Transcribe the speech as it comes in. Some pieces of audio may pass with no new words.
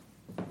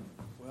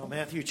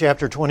Matthew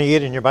chapter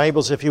 28 in your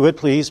Bibles, if you would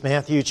please.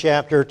 Matthew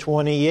chapter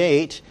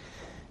 28.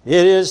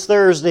 It is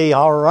Thursday,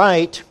 all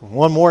right.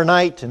 One more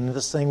night and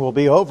this thing will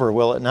be over,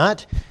 will it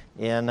not?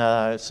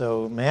 And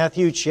so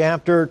Matthew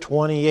chapter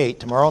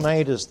 28. Tomorrow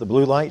night is the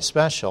Blue Light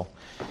Special.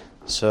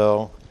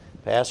 So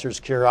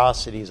Pastor's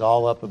curiosity is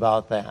all up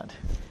about that.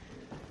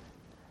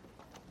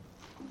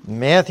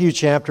 Matthew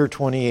chapter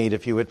 28,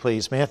 if you would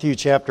please. Matthew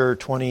chapter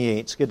 28.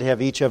 It's good to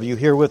have each of you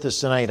here with us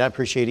tonight. I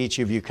appreciate each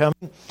of you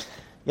coming.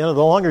 You know,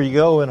 the longer you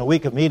go in a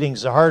week of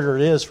meetings, the harder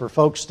it is for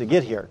folks to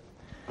get here.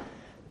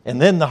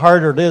 And then the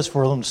harder it is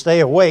for them to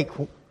stay awake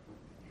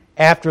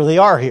after they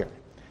are here.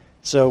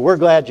 So we're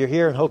glad you're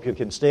here and hope you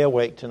can stay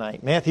awake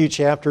tonight. Matthew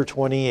chapter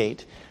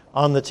 28.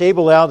 On the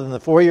table out in the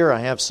foyer, I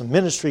have some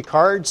ministry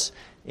cards.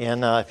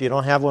 And if you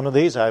don't have one of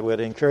these, I would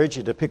encourage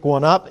you to pick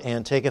one up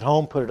and take it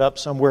home, put it up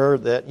somewhere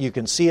that you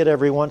can see it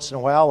every once in a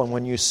while. And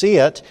when you see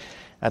it,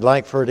 I'd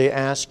like to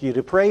ask you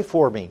to pray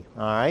for me.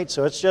 All right?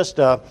 So it's just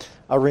a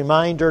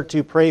reminder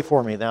to pray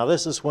for me. Now,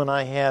 this is when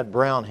I had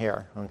brown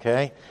hair,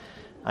 okay?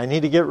 I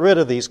need to get rid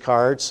of these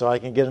cards so I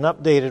can get an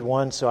updated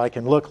one so I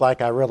can look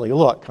like I really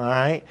look, all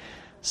right?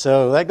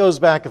 So that goes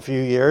back a few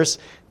years,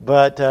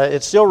 but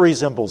it still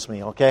resembles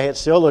me, okay? It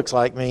still looks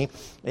like me,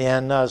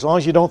 and as long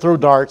as you don't throw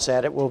darts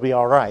at it, we'll be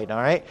all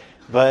right?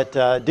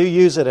 But do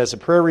use it as a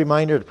prayer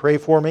reminder to pray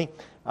for me.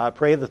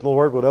 Pray that the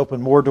Lord would open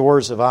more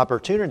doors of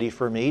opportunity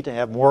for me to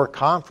have more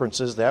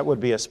conferences. That would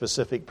be a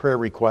specific prayer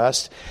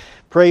request.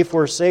 Pray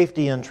for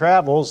safety in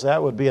travels.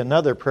 That would be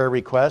another prayer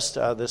request.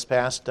 This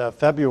past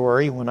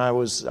February, when I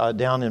was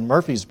down in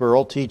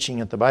Murfreesboro teaching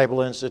at the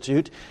Bible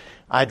Institute,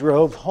 I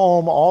drove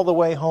home all the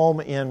way home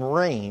in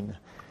rain.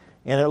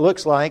 And it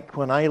looks like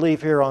when I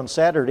leave here on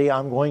Saturday,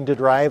 I'm going to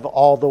drive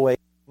all the way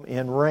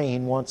in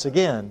rain once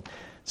again.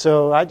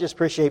 So I just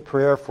appreciate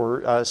prayer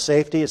for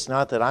safety. It's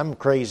not that I'm a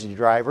crazy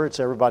driver. It's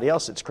everybody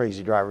else that's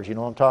crazy drivers. You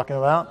know what I'm talking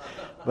about?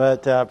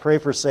 But pray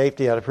for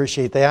safety. I'd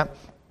appreciate that.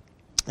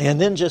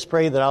 And then just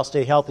pray that I'll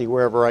stay healthy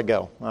wherever I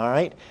go. All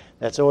right?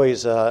 That's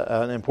always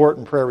an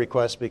important prayer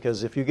request,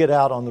 because if you get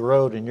out on the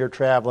road and you're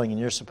traveling and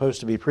you're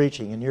supposed to be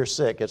preaching and you're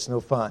sick, it's no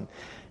fun.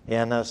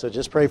 And so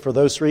just pray for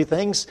those three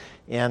things,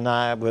 and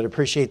I would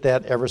appreciate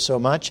that ever so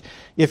much.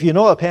 If you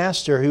know a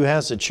pastor who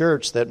has a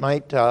church that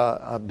might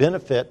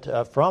benefit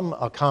from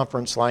a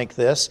conference like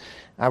this,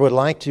 I would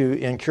like to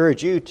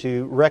encourage you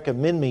to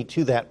recommend me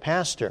to that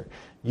pastor.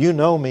 You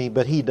know me,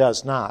 but he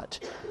does not.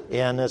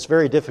 And it's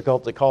very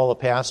difficult to call a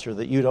pastor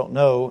that you don't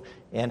know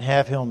and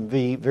have him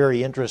be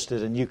very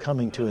interested in you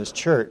coming to his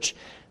church.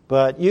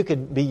 But you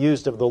could be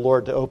used of the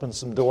Lord to open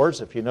some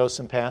doors. If you know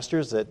some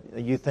pastors that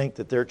you think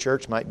that their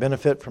church might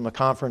benefit from a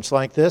conference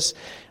like this,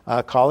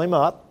 call him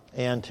up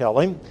and tell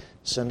him,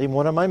 send him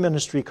one of my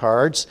ministry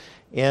cards,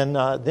 and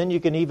then you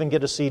can even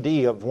get a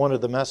CD of one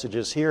of the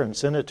messages here and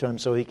send it to him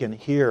so he can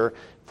hear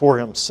for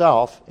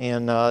himself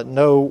and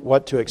know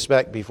what to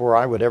expect before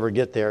I would ever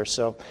get there.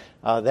 So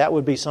that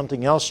would be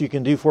something else you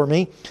can do for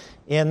me.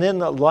 And then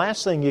the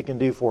last thing you can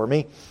do for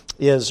me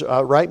is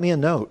write me a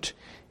note.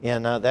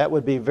 And that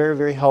would be very,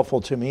 very helpful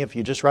to me. If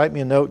you just write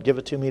me a note, give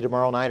it to me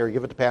tomorrow night, or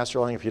give it to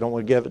Pastor Lang if you don't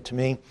want to give it to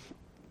me.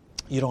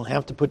 You don't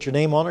have to put your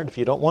name on it if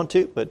you don't want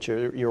to, but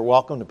you're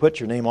welcome to put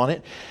your name on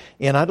it.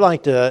 And I'd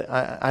like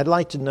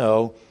to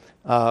know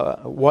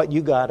what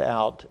you got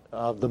out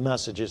of the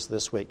messages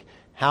this week.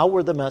 How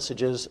were the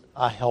messages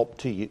a help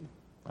to you?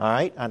 All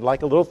right? I'd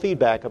like a little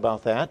feedback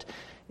about that.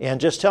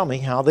 And just tell me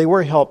how they were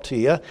a help to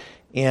you,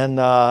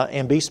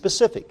 and be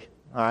specific.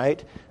 All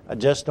right?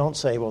 Just don't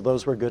say, well,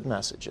 those were good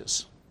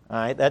messages. All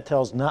right? That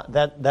does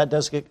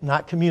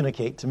not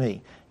communicate to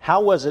me.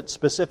 How was it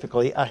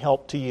specifically a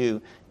help to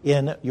you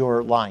in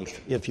your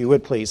life, if you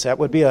would please? That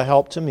would be a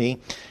help to me.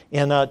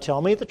 And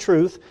tell me the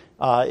truth.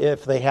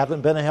 If they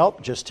haven't been a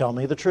help, just tell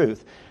me the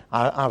truth.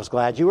 I was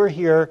glad you were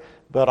here,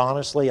 but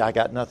honestly, I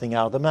got nothing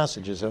out of the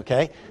messages,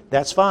 okay?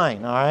 That's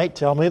fine, all right?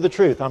 Tell me the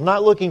truth. I'm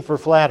not looking for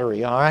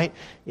flattery, all right?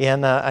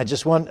 And I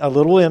just want a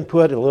little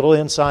input, a little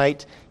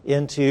insight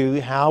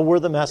into how were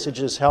the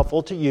messages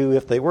helpful to you,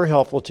 if they were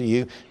helpful to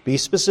you. Be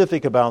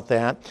specific about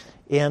that.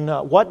 And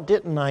what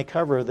didn't I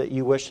cover that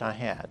you wish I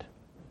had?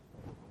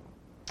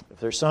 If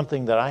there's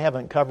something that I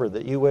haven't covered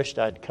that you wished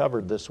I'd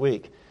covered this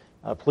week,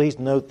 please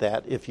note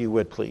that, if you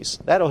would, please.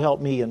 That'll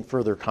help me in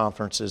further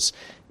conferences,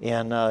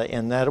 and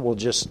that will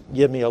just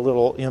give me a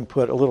little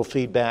input, a little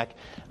feedback.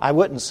 I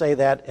wouldn't say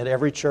that at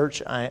every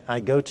church I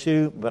go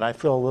to, but I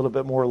feel a little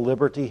bit more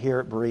liberty here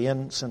at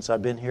Berean since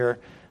I've been here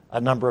a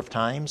number of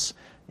times.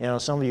 You know,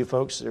 some of you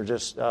folks are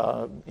just,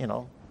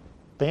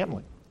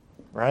 family,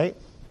 right?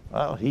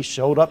 Well, he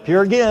showed up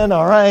here again,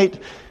 all right,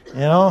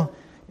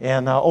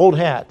 and old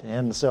hat.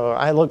 And so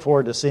I look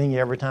forward to seeing you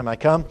every time I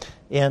come.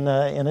 And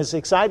it's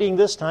exciting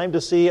this time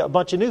to see a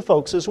bunch of new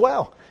folks as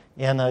well.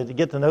 And to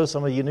get to know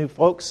some of you new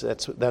folks,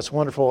 that's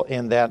wonderful,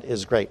 and that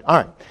is great. All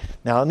right.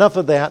 Now, enough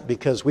of that,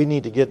 because we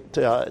need to get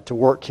to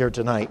work here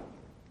tonight.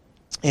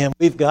 And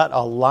we've got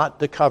a lot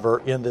to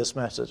cover in this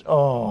message.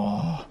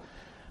 Oh,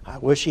 I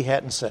wish he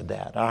hadn't said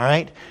that, all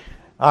right?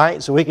 All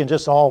right, so we can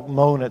just all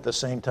moan at the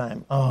same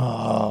time. Oh,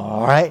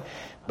 all right.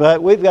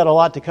 But we've got a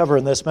lot to cover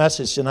in this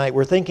message tonight.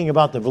 We're thinking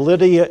about the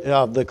validity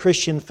of the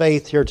Christian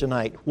faith here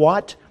tonight.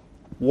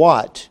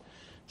 What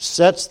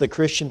sets the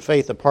Christian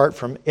faith apart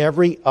from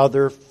every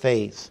other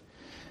faith?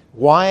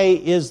 Why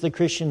is the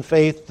Christian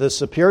faith the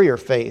superior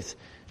faith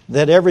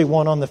that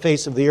everyone on the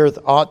face of the earth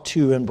ought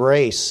to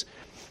embrace?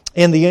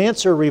 And the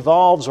answer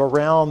revolves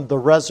around the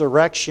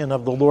resurrection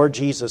of the Lord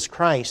Jesus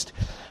Christ.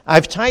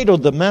 I've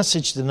titled the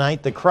message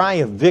tonight, The Cry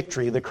of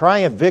Victory. The Cry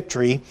of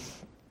Victory,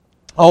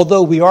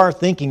 although we are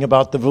thinking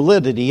about the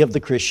validity of the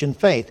Christian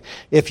faith.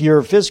 If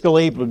you're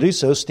physically able to do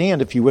so,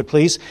 stand if you would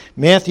please.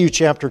 Matthew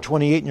chapter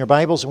 28 in your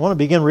Bibles. I want to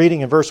begin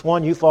reading in verse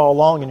 1. You follow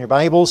along in your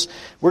Bibles.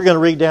 We're going to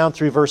read down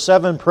through verse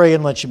 7. Pray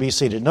and let you be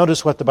seated.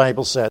 Notice what the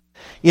Bible said.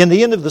 In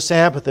the end of the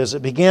Sabbath, as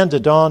it began to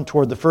dawn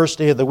toward the first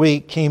day of the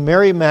week, came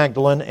Mary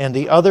Magdalene and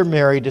the other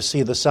Mary to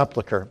see the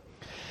sepulchre.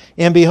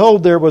 And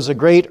behold, there was a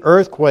great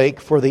earthquake,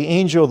 for the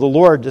angel of the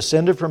Lord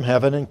descended from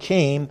heaven and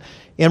came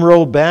and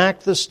rolled back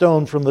the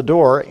stone from the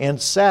door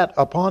and sat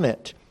upon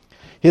it.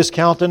 His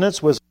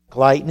countenance was like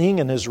lightning,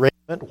 and his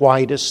raiment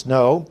white as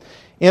snow.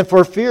 And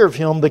for fear of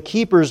him the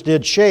keepers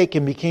did shake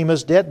and became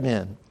as dead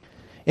men.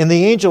 And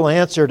the angel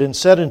answered and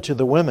said unto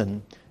the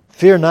women,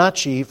 Fear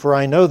not ye, for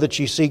I know that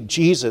ye seek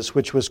Jesus,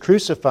 which was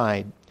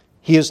crucified.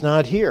 He is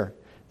not here,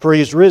 for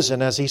he is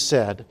risen, as he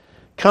said.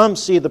 Come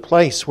see the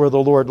place where the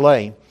Lord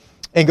lay.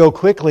 And go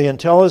quickly and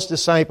tell his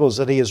disciples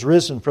that he is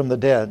risen from the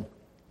dead.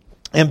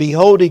 And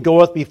behold, he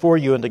goeth before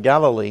you into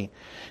Galilee.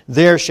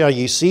 There shall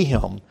ye see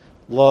him.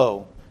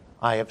 Lo,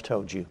 I have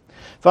told you.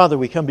 Father,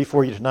 we come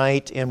before you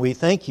tonight, and we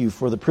thank you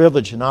for the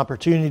privilege and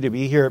opportunity to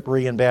be here at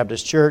Berean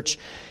Baptist Church.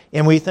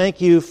 And we thank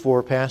you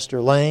for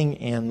Pastor Lang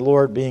and,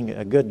 Lord, being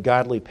a good,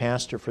 godly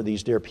pastor for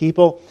these dear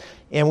people.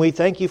 And we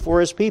thank you for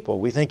his people.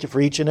 We thank you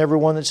for each and every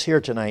one that's here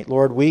tonight.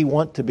 Lord, we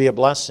want to be a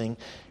blessing.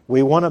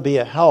 We want to be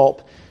a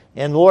help.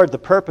 And Lord, the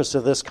purpose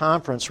of this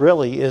conference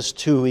really is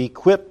to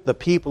equip the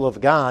people of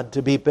God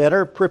to be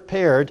better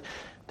prepared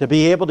to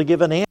be able to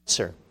give an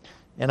answer.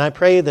 And I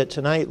pray that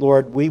tonight,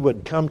 Lord, we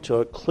would come to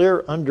a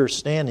clear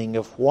understanding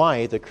of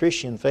why the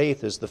Christian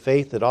faith is the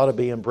faith that ought to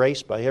be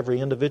embraced by every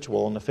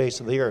individual on the face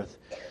of the earth.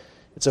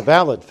 It's a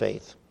valid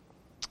faith.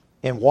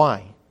 And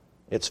why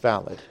it's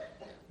valid.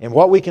 And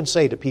what we can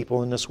say to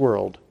people in this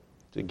world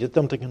to get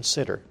them to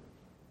consider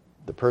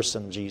the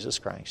person of Jesus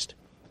Christ.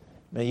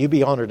 May you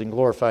be honored and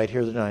glorified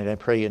here tonight, I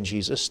pray in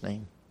Jesus'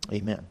 name.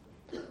 Amen.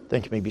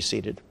 Thank you. You may be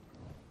seated.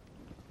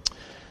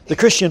 The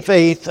Christian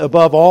faith,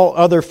 above all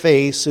other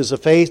faiths, is a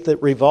faith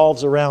that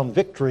revolves around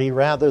victory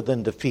rather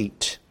than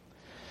defeat.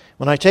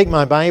 When I take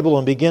my Bible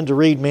and begin to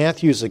read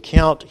Matthew's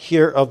account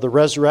here of the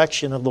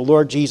resurrection of the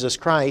Lord Jesus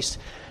Christ,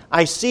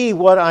 I see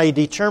what I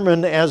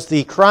determine as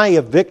the cry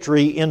of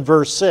victory in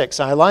verse 6.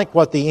 I like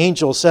what the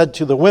angel said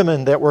to the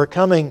women that were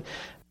coming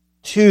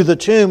to the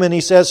tomb, and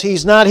he says,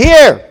 He's not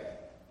here!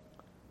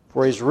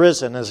 For he's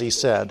risen, as he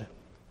said.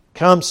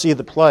 Come see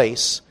the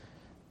place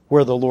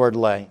where the Lord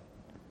lay.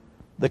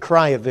 The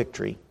cry of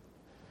victory.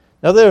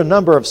 Now there are a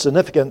number of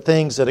significant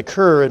things that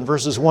occur in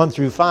verses 1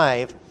 through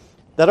 5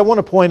 that I want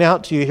to point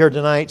out to you here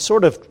tonight.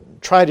 Sort of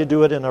try to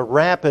do it in a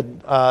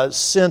rapid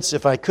sense,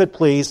 if I could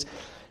please.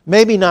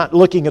 Maybe not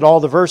looking at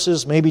all the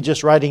verses, maybe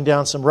just writing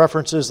down some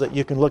references that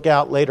you can look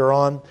out later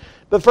on.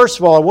 But first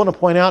of all, I want to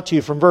point out to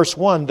you from verse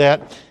 1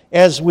 that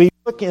as we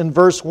look in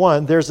verse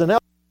 1, there's an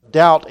element of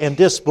doubt and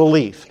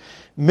disbelief.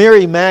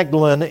 Mary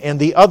Magdalene and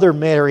the other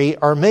Mary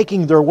are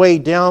making their way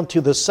down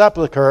to the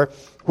sepulchre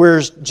where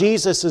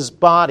Jesus'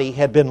 body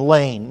had been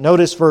lain.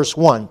 Notice verse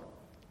 1.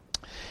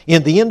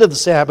 In the end of the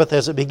Sabbath,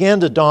 as it began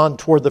to dawn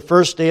toward the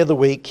first day of the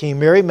week, came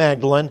Mary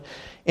Magdalene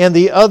and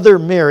the other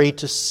Mary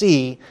to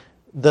see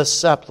the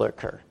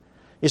sepulchre.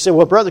 You say,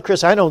 well, Brother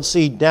Chris, I don't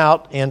see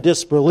doubt and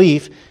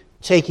disbelief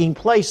taking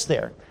place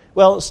there.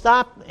 Well,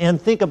 stop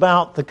and think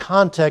about the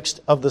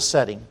context of the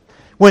setting.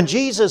 When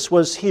Jesus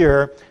was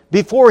here,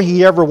 before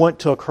he ever went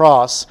to a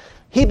cross,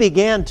 he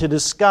began to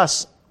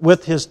discuss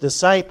with his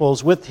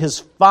disciples, with his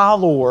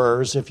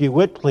followers, if you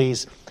would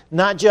please,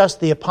 not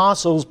just the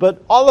apostles,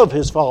 but all of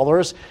his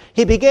followers.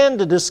 He began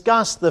to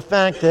discuss the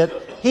fact that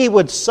he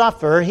would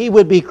suffer, he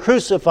would be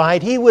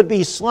crucified, he would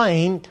be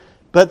slain,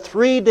 but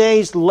 3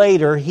 days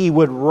later he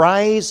would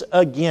rise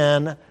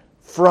again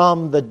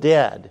from the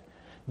dead.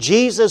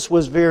 Jesus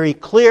was very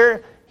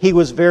clear, he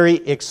was very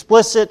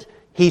explicit.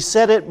 He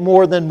said it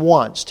more than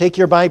once. Take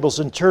your Bibles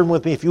and turn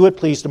with me, if you would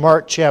please, to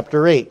Mark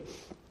chapter 8.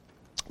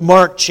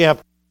 Mark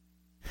chapter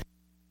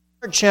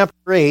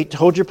 8,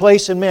 hold your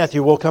place in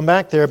Matthew, we'll come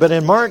back there. But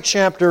in Mark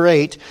chapter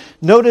 8,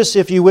 notice,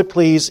 if you would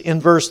please,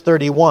 in verse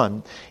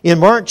 31. In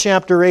Mark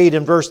chapter 8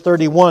 and verse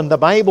 31, the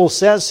Bible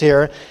says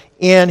here,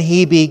 And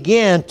he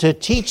began to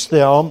teach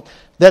them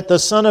that the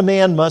Son of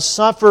Man must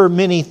suffer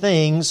many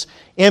things,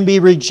 and be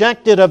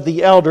rejected of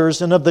the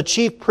elders and of the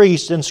chief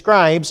priests and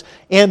scribes,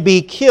 and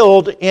be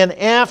killed, and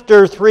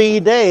after 3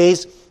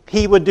 days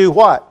he would do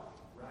what?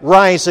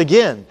 Rise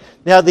again.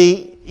 Now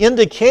the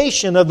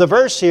indication of the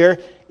verse here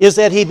is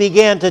that he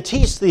began to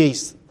teach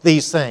these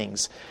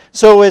things.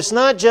 So it's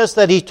not just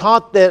that he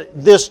taught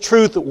that this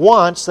truth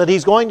once, that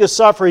he's going to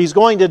suffer, he's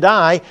going to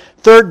die,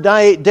 third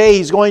day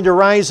he's going to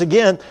rise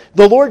again.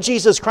 The Lord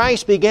Jesus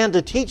Christ began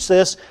to teach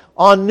this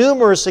on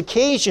numerous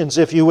occasions,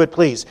 if you would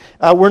please.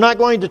 We're not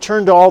going to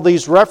turn to all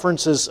these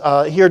references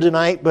here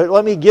tonight, but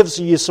let me give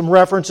you some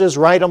references,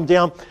 write them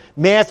down.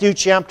 Matthew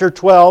chapter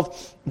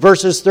 12,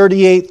 verses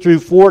 38 through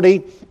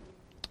 40.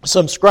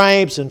 Some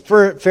scribes and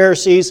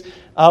Pharisees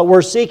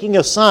were seeking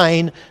a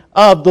sign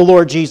of the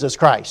Lord Jesus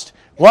Christ.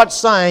 What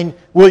sign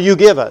will you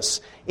give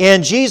us?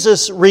 And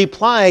Jesus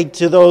replied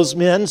to those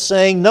men,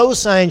 saying, no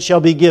sign shall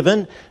be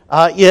given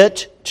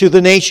it to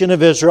the nation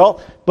of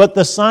Israel, but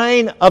the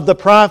sign of the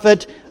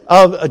prophet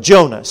of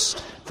Jonas.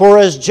 For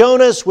as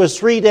Jonas was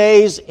 3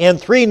 days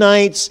and 3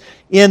 nights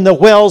in the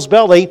whale's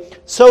belly,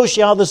 so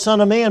shall the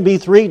Son of Man be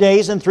 3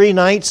 days and 3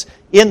 nights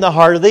in the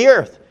heart of the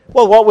earth.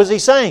 Well, what was he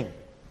saying?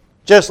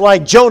 Just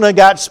like Jonah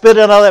got spit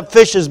out of that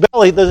fish's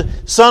belly, the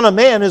Son of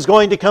Man is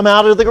going to come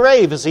out of the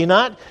grave, is he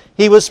not?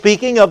 He was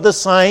speaking of the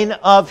sign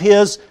of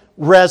his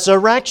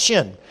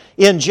resurrection.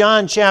 In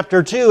John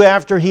chapter 2,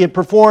 after he had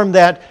performed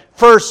that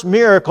first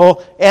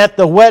miracle at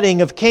the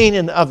wedding of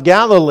Cana of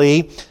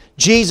Galilee,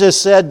 Jesus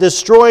said,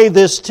 destroy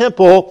this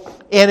temple,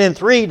 and in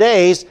 3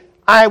 days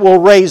I will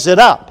raise it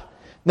up.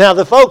 Now,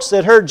 the folks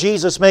that heard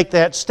Jesus make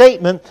that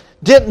statement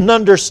didn't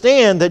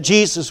understand that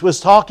Jesus was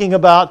talking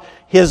about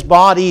his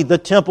body, the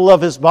temple of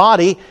his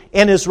body,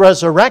 and his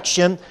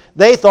resurrection.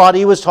 They thought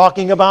he was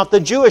talking about the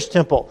Jewish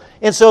temple.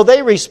 And so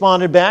they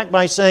responded back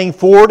by saying,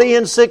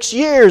 46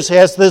 years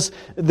has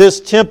this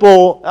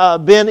temple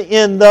been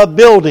in the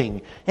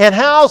building. And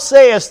how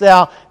sayest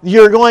thou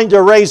you're going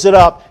to raise it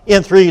up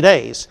in 3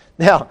 days?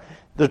 Now,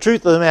 the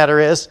truth of the matter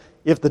is,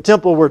 if the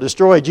temple were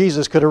destroyed,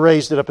 Jesus could have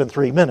raised it up in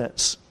 3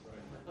 minutes.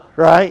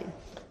 Right?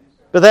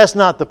 But that's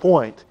not the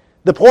point.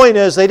 The point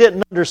is they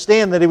didn't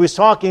understand that he was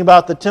talking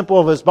about the temple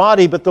of his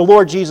body, but the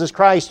Lord Jesus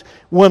Christ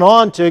went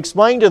on to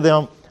explain to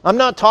them, I'm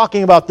not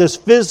talking about this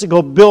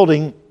physical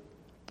building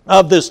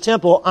of this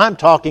temple, I'm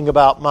talking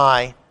about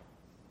my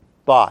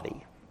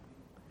body.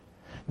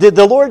 Did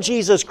the Lord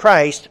Jesus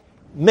Christ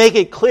make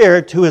it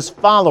clear to his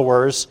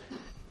followers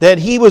that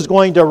he was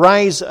going to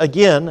rise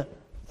again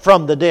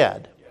from the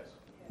dead? Yes.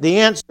 The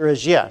answer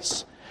is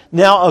yes.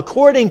 Now,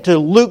 according to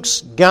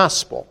Luke's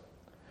gospel,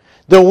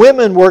 the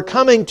women were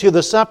coming to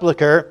the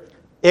sepulchre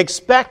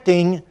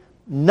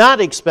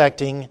not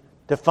expecting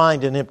to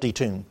find an empty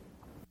tomb.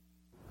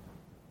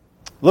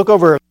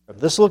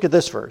 Let's look at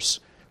this verse.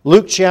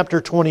 Luke chapter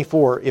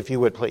 24, if you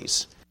would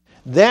please.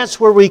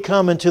 That's where we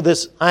come into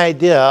this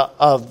idea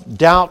of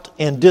doubt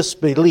and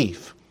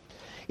disbelief.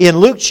 In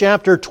Luke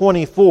chapter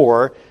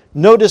 24,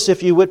 notice,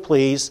 if you would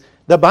please,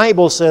 the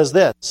Bible says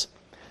this.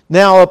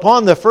 Now,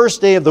 upon the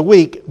first day of the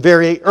week,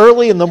 very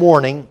early in the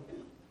morning,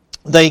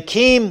 they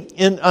came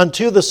in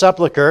unto the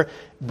sepulchre,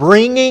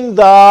 bringing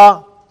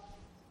the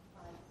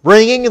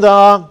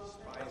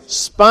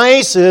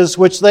spices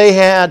which they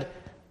had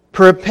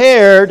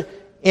prepared,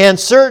 and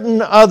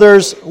certain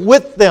others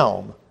with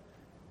them.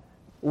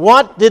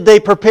 What did they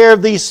prepare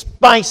these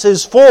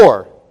spices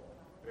for?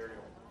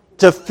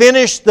 To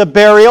finish the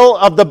burial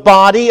of the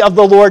body of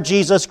the Lord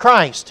Jesus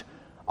Christ.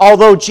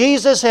 Although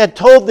Jesus had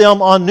told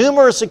them on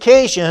numerous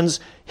occasions,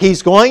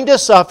 He's going to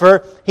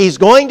suffer, He's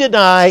going to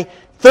die,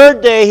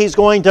 third day He's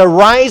going to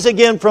rise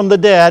again from the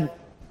dead,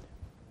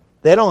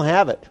 they don't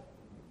have it.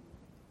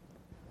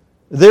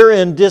 They're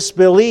in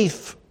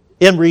disbelief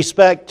in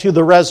respect to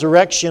the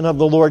resurrection of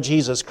the Lord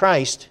Jesus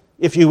Christ,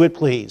 if you would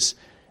please.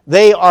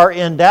 They are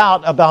in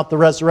doubt about the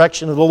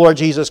resurrection of the Lord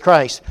Jesus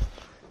Christ.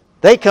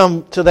 They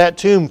come to that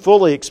tomb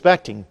fully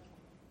expecting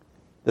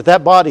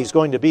that body is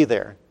going to be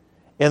there,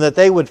 and that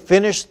they would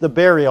finish the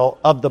burial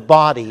of the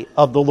body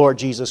of the Lord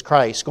Jesus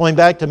Christ. Going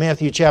back to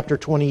Matthew chapter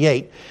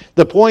 28,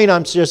 the point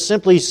I'm just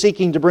simply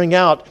seeking to bring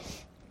out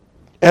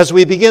as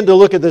we begin to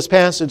look at this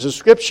passage of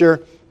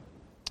Scripture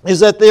is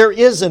that there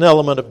is an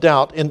element of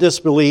doubt and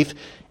disbelief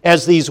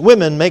as these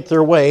women make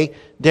their way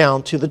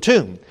down to the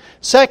tomb.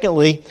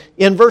 Secondly,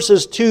 in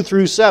verses 2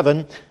 through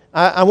 7,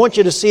 I want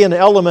you to see an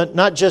element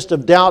not just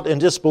of doubt and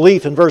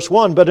disbelief in verse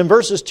 1, but in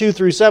verses 2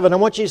 through 7, I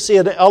want you to see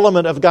an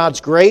element of God's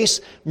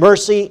grace,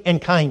 mercy,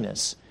 and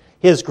kindness.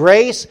 His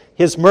grace,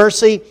 His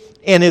mercy,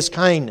 and His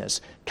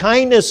kindness.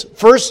 Kindness,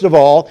 first of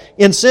all,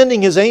 in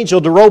sending His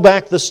angel to roll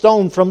back the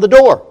stone from the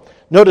door.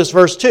 Notice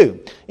verse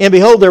 2. And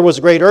behold, there was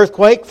a great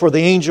earthquake, for the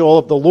angel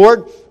of the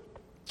Lord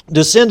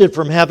descended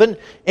from heaven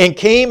and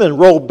came and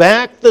rolled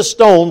back the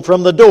stone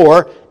from the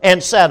door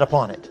and sat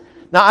upon it.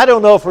 Now, I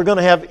don't know if we're going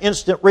to have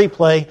instant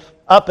replay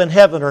up in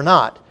heaven or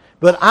not,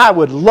 but I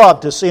would love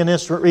to see an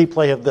instant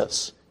replay of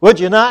this. Would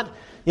you not?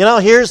 You know,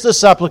 here's the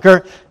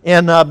sepulcher,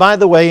 and by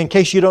the way, in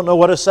case you don't know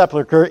what a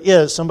sepulcher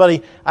is,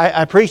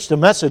 I preached a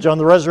message on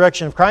the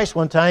resurrection of Christ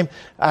one time.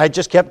 I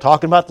just kept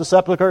talking about the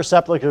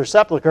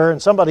sepulcher,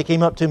 and somebody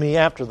came up to me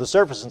after the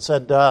service and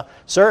said,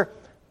 "Sir,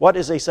 what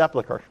is a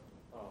sepulcher?"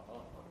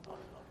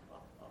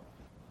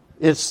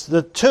 It's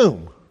the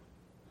tomb.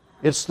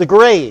 It's the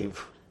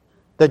grave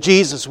that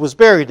Jesus was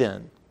buried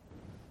in.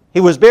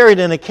 He was buried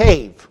in a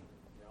cave.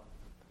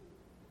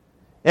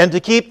 And to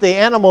keep the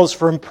animals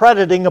from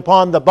predating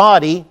upon the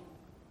body,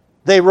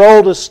 they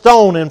rolled a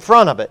stone in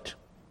front of it.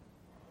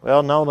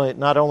 Well,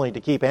 not only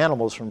to keep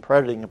animals from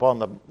predating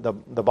upon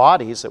the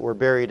bodies that were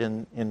buried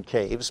in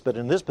caves, but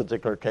in this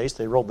particular case,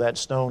 they rolled that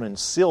stone and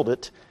sealed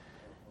it,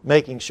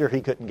 making sure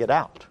he couldn't get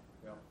out.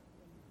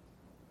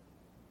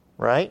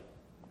 Right?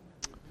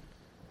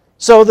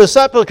 So the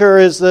sepulcher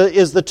is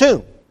the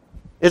tomb.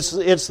 It's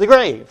the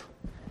grave.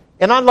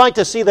 And I'd like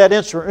to see that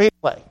instant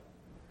replay.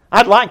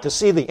 I'd like to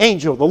see the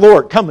angel of the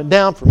Lord coming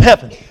down from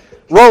heaven,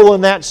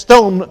 rolling that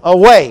stone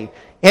away,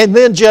 and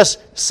then just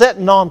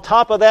sitting on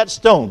top of that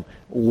stone,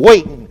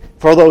 waiting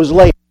for those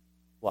ladies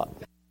to show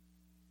up.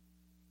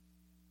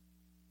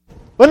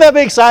 Wouldn't that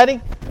be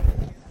exciting?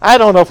 I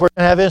don't know if we're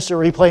going to have instant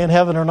replay in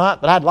heaven or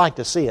not, but I'd like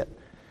to see it.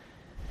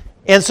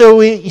 And so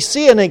we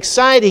see an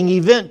exciting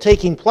event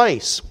taking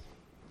place.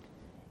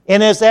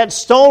 And as that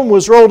stone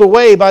was rolled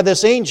away by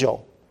this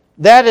angel,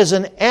 that is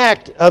an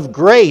act of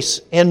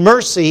grace and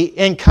mercy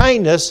and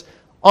kindness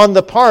on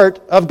the part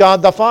of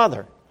God the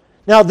Father.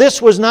 Now,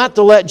 this was not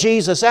to let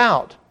Jesus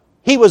out.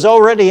 He was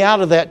already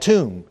out of that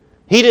tomb.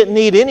 He didn't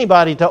need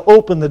anybody to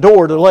open the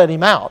door to let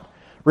him out.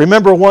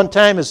 Remember one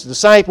time his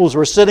disciples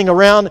were sitting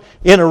around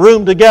in a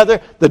room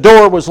together, the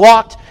door was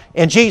locked,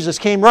 and Jesus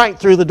came right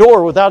through the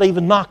door without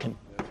even knocking.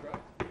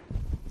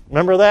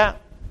 Remember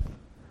that?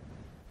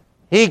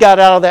 He got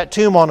out of that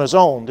tomb on his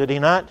own, did he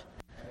not?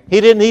 He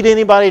didn't need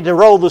anybody to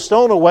roll the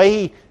stone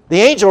away. The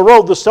angel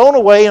rolled the stone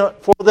away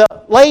for the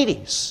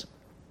ladies,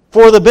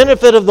 for the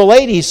benefit of the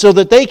ladies, so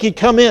that they could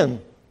come in.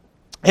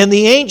 And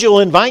the angel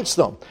invites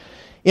them.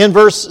 In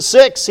verse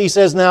 6, he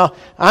says, "Now,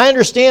 I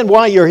understand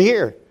why you're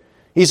here."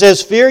 He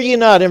says, "Fear ye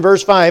not," in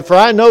verse 5, "for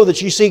I know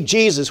that you seek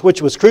Jesus,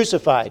 which was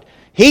crucified.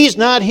 He's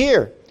not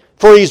here,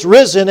 for He's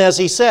risen, as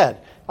He said."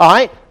 All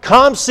right,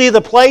 come see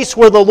the place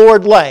where the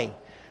Lord lay.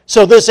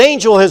 So this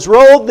angel has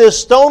rolled this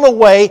stone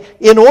away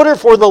in order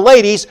for the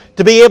ladies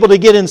to be able to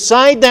get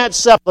inside that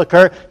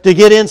sepulcher, to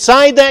get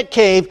inside that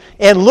cave,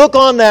 and look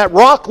on that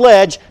rock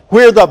ledge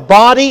where the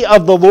body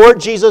of the Lord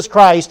Jesus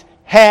Christ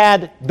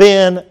had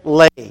been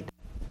laid.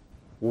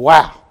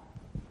 Wow.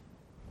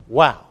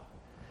 Wow.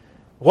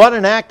 What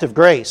an act of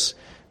grace.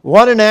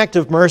 What an act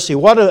of mercy.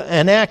 What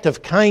an act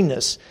of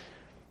kindness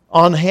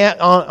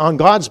on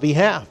God's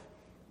behalf.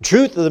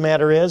 Truth of the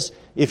matter is,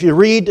 if you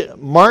read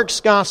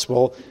Mark's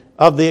Gospel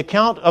of the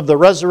account of the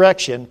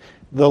resurrection,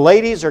 the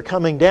ladies are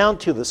coming down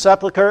to the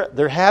sepulcher.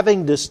 They're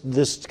having this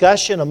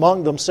discussion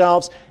among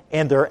themselves,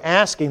 and they're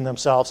asking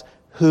themselves,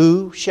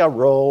 who shall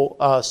roll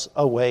us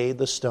away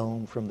the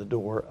stone from the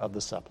door of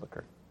the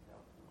sepulcher?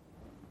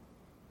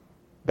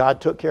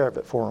 God took care of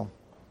it for them.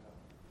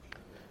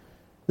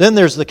 Then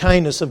there's the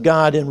kindness of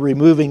God in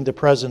removing the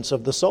presence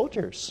of the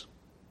soldiers.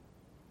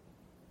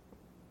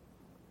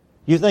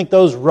 You think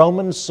those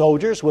Roman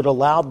soldiers would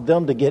allow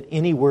them to get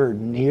anywhere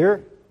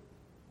near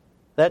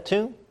that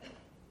tomb?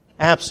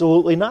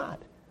 Absolutely not.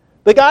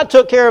 But God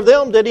took care of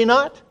them, did He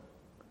not?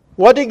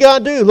 What did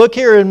God do? Look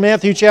here in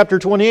Matthew chapter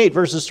 28,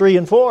 verses 3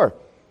 and 4.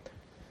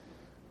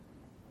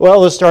 Well,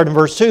 let's start in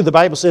verse 2. The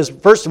Bible says,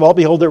 "First of all,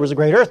 behold, there was a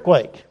great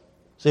earthquake."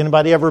 Has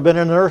anybody ever been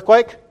in an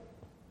earthquake?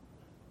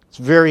 It's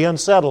very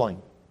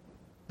unsettling.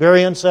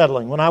 Very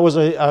unsettling. When I was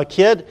a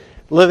kid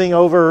living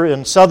over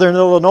in southern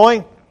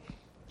Illinois,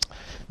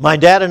 my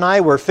dad and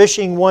I were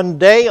fishing one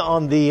day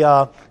on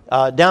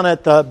down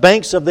at the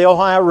banks of the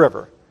Ohio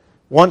River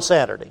one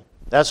Saturday.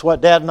 That's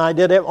what Dad and I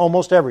did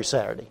almost every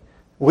Saturday.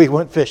 We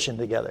went fishing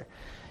together.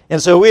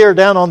 And so we were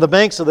down on the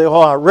banks of the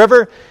Ohio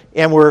River,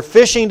 and we were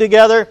fishing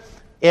together,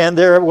 and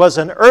there was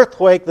an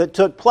earthquake that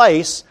took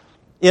place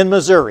in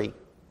Missouri.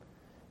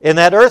 And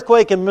that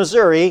earthquake in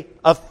Missouri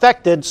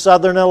affected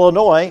southern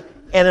Illinois,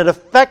 and it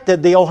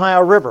affected the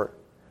Ohio River.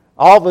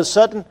 All of a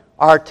sudden,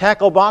 our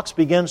tackle box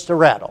begins to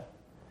rattle.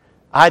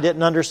 I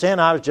didn't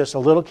understand. I was just a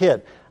little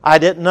kid. I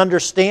didn't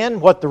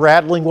understand what the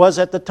rattling was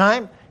at the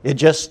time. It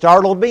just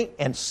startled me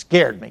and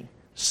scared me.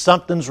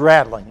 Something's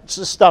rattling. It's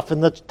the stuff in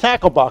the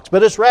tackle box,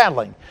 but it's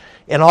rattling.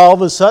 And all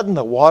of a sudden,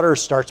 the water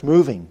starts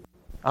moving.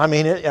 I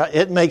mean,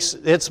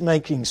 it's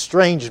making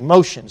strange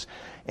motions.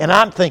 And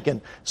I'm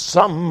thinking,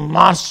 some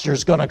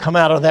monster's going to come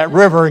out of that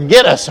river and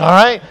get us, all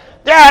right?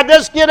 Dad,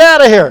 let's get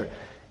out of here.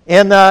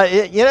 And,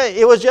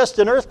 it was just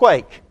an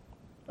earthquake.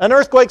 An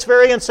earthquake's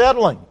very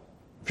unsettling.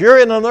 If you're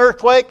in an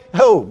earthquake,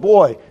 oh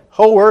boy,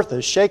 whole earth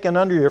is shaking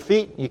under your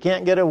feet. You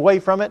can't get away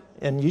from it,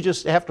 and you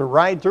just have to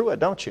ride through it,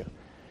 don't you?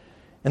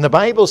 And the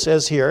Bible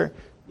says here,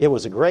 it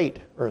was a great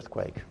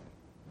earthquake.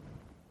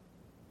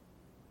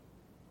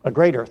 A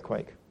great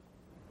earthquake.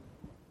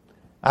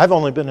 I've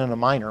only been in a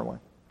minor one.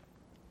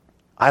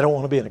 I don't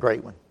want to be in a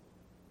great one.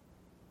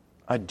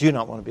 I do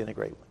not want to be in a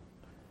great one.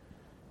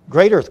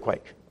 Great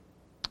earthquake.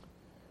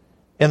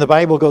 And the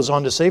Bible goes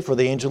on to say, "For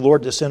the angel of the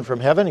Lord descended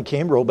from heaven and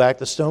came, rolled back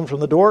the stone from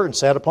the door, and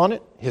sat upon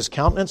it. His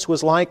countenance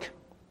was like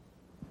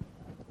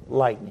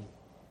lightning."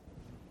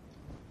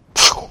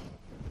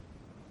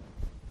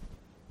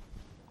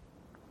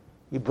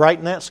 He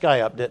brightened that sky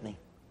up, didn't he?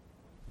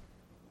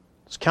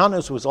 His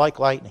countenance was like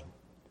lightning.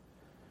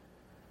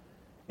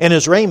 And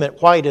his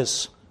raiment white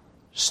as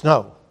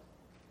snow.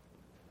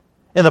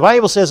 And the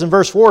Bible says in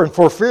verse 4, and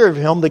for fear of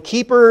him, the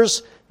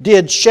keepers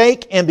did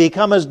shake and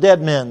become as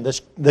dead men.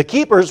 The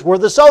keepers were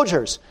the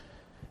soldiers.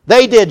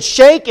 They did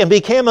shake and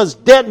became as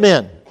dead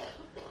men.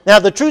 Now,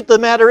 the truth of the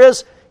matter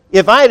is,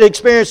 if I had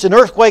experienced an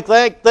earthquake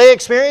like they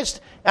experienced,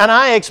 and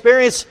I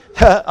experienced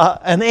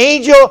an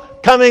angel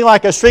coming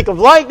like a streak of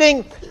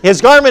lightning,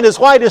 his garment is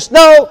white as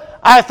snow,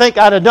 I think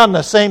I'd have done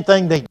the same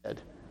thing they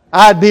did.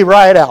 I'd be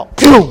right out.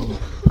 Boom!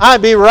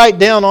 I'd be right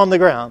down on the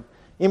ground.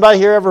 Anybody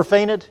here ever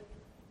fainted?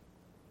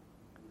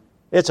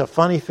 It's a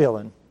funny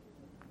feeling.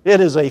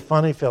 It is a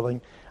funny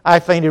feeling. I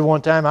fainted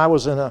one time. I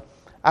was in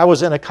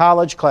a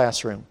college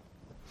classroom.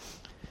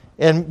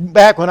 And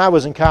back when I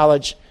was in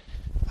college,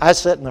 I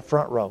sat in the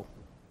front row.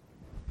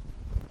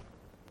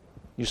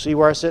 You see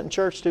where I sit in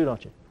church too,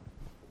 don't you?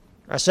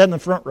 I sat in the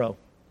front row.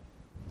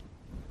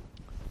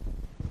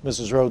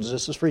 Mrs. Rhodes,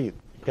 this is for you,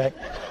 okay?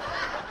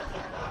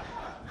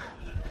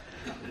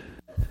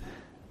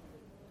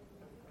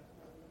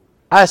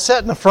 I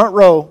sat in the front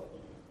row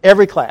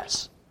every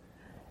class.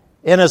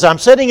 And as I'm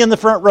sitting in the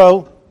front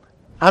row,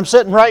 I'm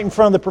sitting right in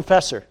front of the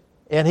professor,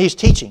 and he's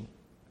teaching.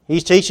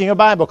 He's teaching a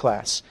Bible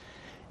class.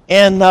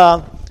 And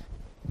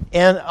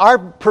our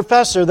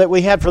professor that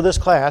we had for this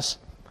class,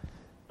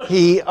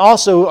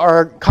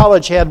 our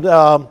college had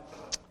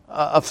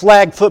a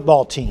flag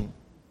football team.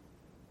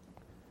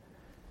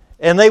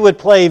 And they would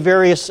play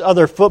various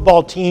other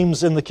football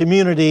teams in the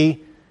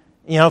community.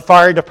 You know,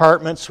 fire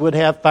departments would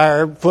have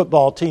flag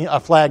football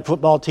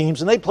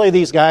teams, and they'd play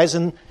these guys,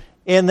 and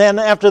then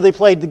after they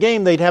played the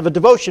game, they'd have a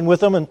devotion with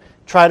them and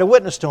try to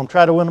witness to them,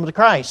 try to win them to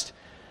Christ.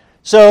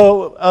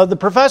 So the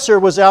professor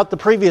was out the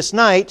previous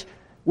night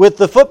with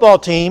the football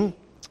team,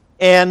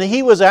 and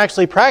he was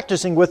actually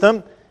practicing with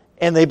them,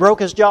 and they broke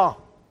his jaw.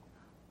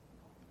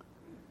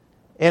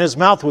 And his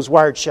mouth was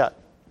wired shut.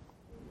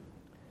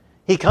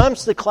 He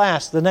comes to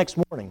class the next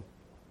morning.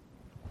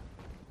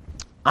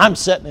 I'm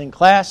sitting in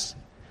class,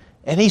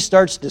 and he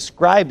starts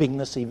describing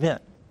this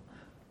event.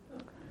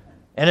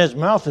 And his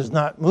mouth is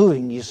not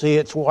moving. You see,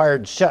 it's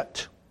wired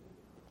shut.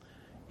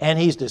 And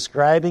he's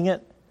describing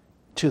it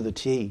to the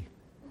T.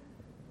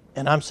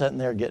 And I'm sitting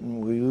there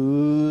getting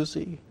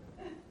woozy,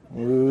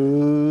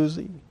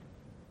 woozy,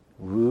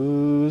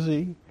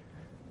 woozy.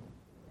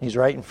 He's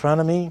right in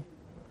front of me,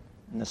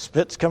 and the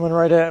spit's coming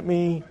right at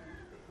me.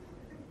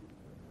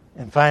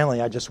 And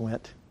finally, I just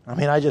went.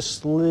 I just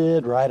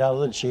slid right out of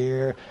the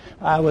chair.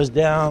 I was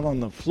down on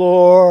the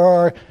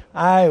floor.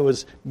 I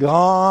was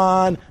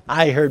gone.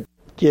 I heard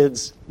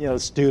kids,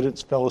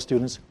 students, fellow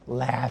students,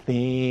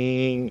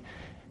 laughing.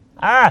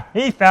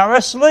 He fell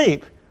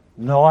asleep.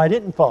 No, I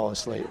didn't fall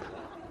asleep.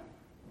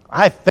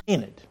 I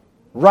fainted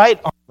right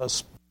on the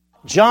spot.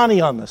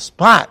 Johnny on the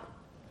spot.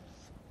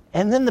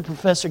 And then the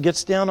professor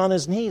gets down on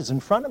his knees in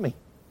front of me,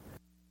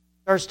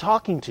 starts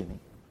talking to me,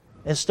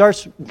 and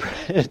starts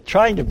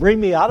trying to bring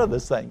me out of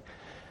this thing.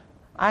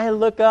 I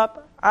look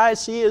up, I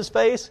see his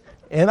face,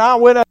 and I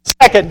went a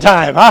second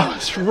time. I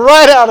was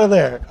right out of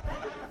there.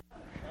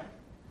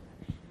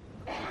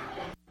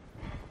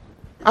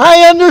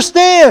 I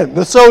understand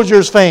the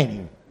soldiers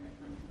fainting.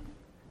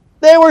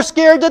 They were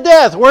scared to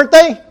death, weren't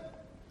they?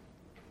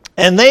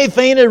 And they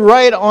fainted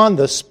right on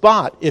the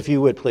spot, if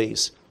you would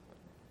please.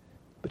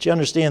 But you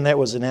understand that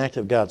was an act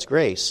of God's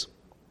grace.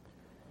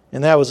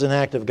 And that was an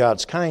act of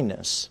God's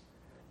kindness.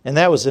 And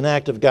that was an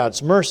act of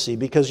God's mercy,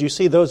 because you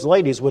see, those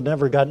ladies would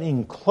never have gotten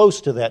even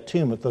close to that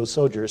tomb if those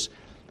soldiers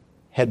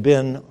had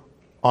been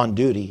on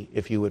duty,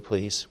 if you would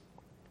please.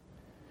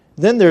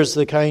 Then there's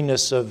the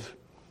kindness of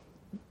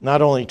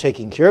not only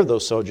taking care of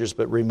those soldiers,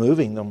 but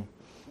removing them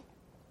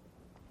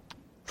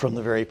from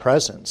the very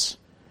presence.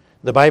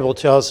 The Bible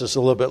tells us a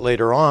little bit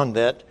later on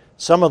that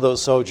some of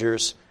those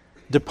soldiers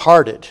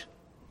departed.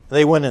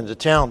 They went into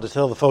town to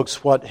tell the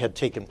folks what had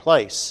taken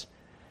place.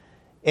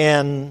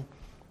 And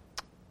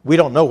we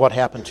don't know what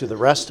happened to the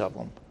rest of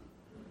them.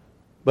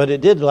 But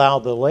it did allow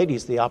the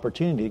ladies the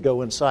opportunity to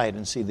go inside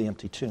and see the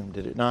empty tomb,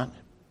 did it not?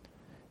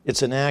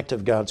 It's an act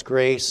of God's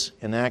grace,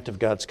 an act of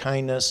God's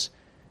kindness,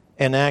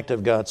 an act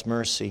of God's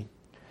mercy.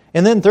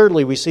 And then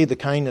thirdly, we see the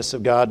kindness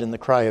of God in the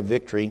cry of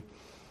victory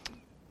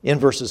in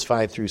verses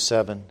 5 through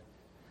 7.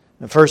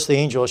 And first, the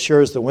angel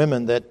assures the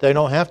women that they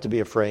don't have to be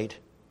afraid,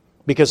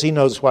 because he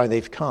knows why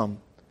they've come.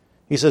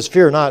 He says,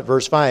 "Fear not,"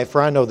 verse 5,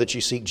 "for I know that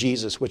you seek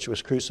Jesus, which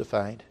was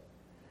crucified."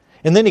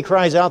 And then he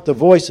cries out the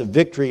voice of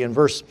victory in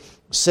verse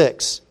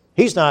 6.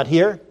 He's not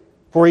here,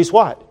 for he's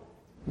what?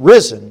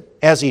 Risen,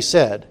 as he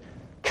said.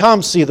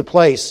 Come see the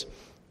place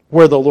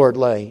where the Lord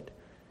laid.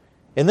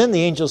 And then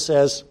the angel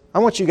says, I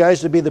want you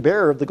guys to be the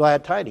bearer of the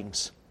glad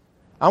tidings.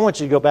 I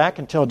want you to go back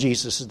and tell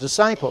Jesus'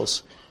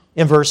 disciples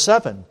in verse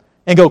 7.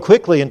 And go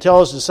quickly and tell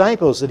his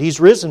disciples that he's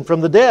risen from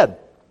the dead.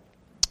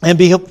 And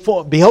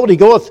behold, he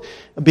goeth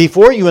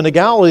before you into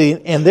Galilee,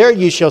 and there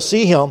you shall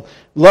see him.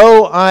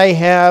 Lo, I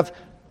have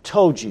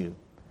told you.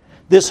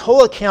 This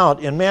whole account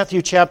in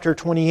Matthew chapter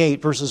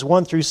 28, verses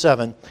 1 through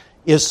 7,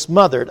 is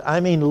smothered.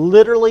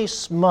 Literally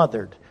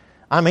smothered.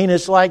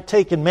 It's like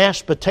taking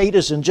mashed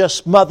potatoes and just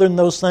smothering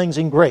those things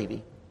in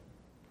gravy.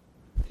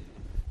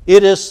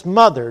 It is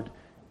smothered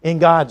in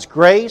God's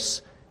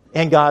grace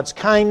and God's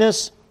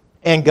kindness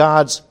and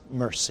God's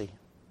mercy.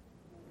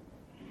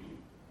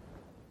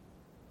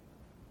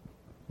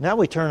 Now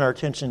we turn our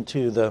attention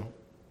to the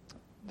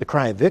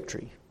cry of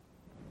victory.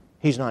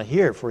 He's not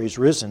here, for He's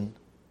risen,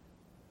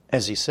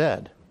 as He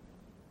said.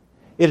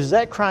 It is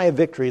that cry of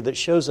victory that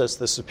shows us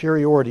the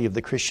superiority of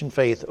the Christian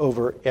faith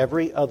over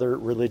every other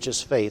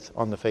religious faith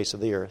on the face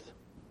of the earth.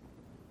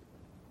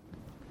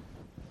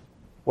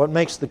 What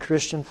makes the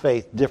Christian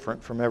faith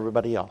different from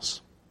everybody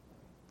else?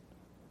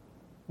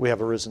 We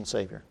have a risen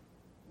Savior.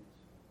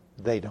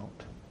 They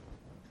don't.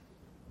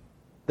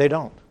 They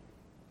don't.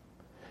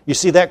 You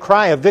see, that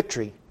cry of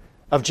victory,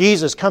 of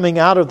Jesus coming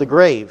out of the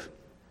grave,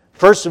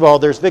 first of all,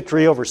 there's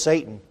victory over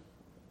Satan.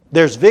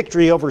 There's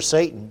victory over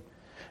Satan.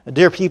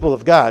 Dear people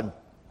of God,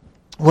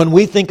 when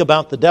we think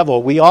about the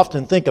devil, we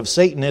often think of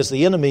Satan as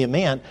the enemy of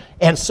man,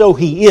 and so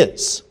he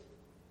is.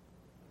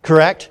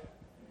 Correct?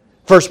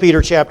 1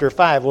 Peter chapter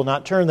 5, we'll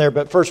not turn there,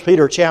 but 1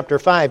 Peter chapter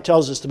 5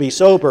 tells us to be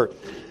sober,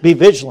 be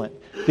vigilant,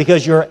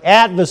 because your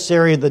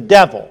adversary, the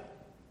devil,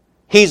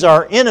 he's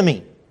our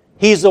enemy.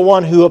 He's the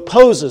one who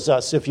opposes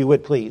us, if you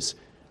would please.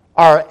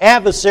 Our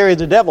adversary,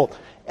 the devil,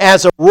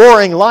 as a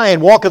roaring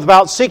lion, walketh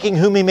about seeking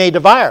whom he may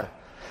devour.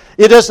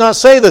 It does not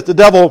say that the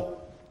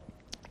devil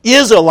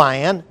is a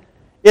lion.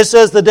 It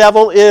says the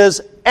devil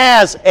is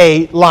as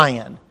a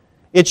lion.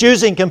 It's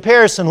using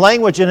comparison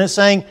language, and it's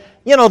saying,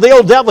 you know, the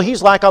old devil,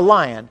 he's like a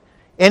lion.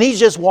 And he's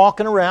just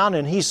walking around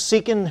and he's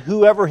seeking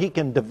whoever he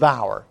can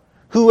devour,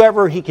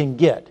 whoever he can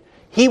get.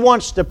 He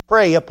wants to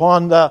prey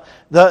upon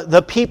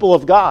the people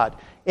of God.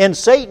 And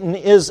Satan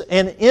is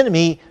an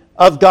enemy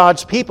of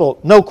God's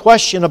people. No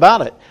question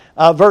about it.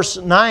 Verse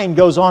 9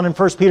 goes on in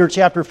 1 Peter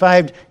chapter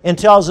 5 and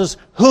tells us,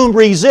 whom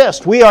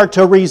resist. We are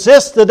to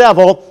resist the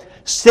devil,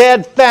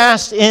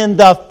 steadfast in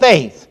the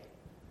faith.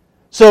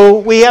 So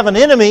we have an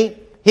enemy.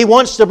 He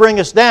wants to bring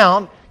us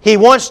down. He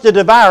wants to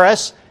devour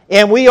us.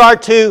 And we are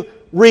to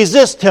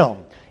resist him.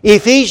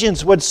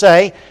 Ephesians would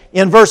say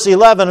in verse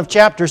 11 of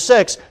chapter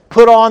 6,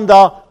 put on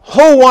the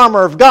whole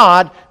armor of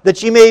God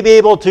that you may be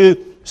able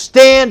to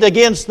stand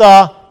against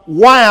the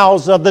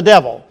wiles of the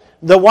devil.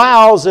 The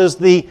wiles is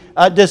the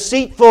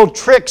deceitful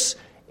tricks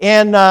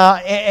and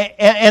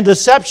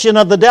deception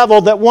of the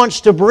devil that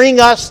wants to bring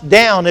us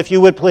down, if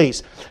you would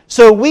please.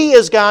 So we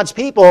as God's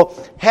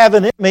people have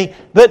an enemy,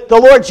 but the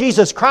Lord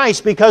Jesus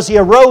Christ, because He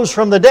arose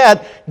from the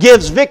dead,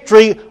 gives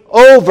victory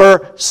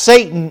over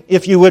Satan,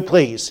 if you would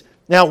please.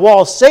 Now,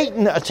 while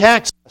Satan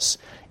attacks us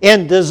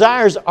and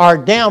desires our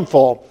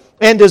downfall,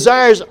 and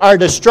desires our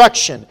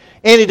destruction,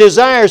 and he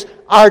desires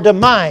our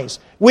demise,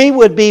 we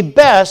would be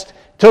best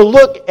to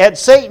look at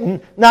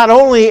Satan not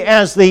only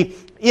as the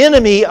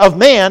enemy of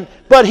man,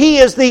 but he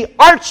is the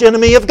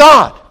archenemy of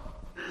God.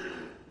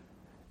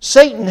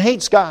 Satan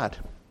hates God.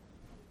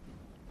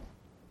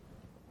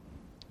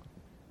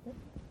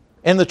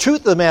 And the truth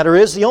of the matter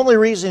is, the only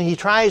reason he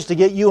tries to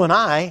get you and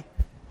I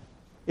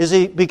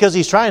is because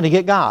he's trying to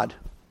get God.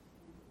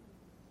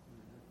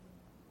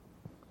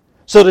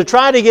 So to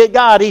try to get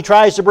God, he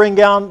tries to bring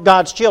down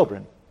God's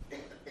children.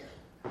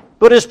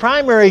 But his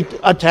primary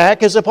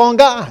attack is upon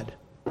God.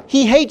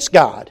 He hates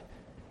God.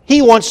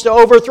 He wants to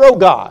overthrow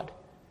God.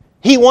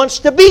 He wants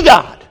to be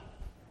God.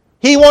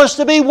 He wants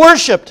to be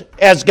worshipped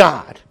as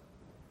God.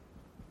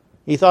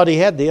 He thought he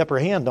had the upper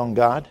hand on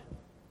God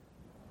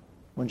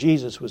when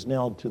Jesus was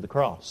nailed to the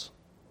cross.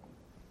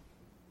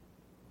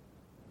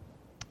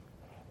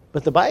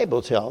 But the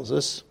Bible tells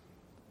us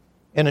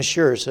and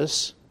assures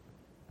us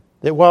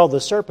that while the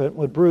serpent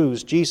would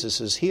bruise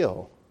Jesus'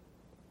 heel,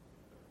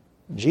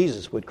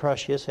 Jesus would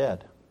crush his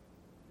head.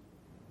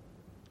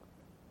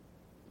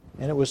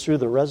 And it was through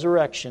the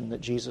resurrection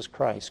that Jesus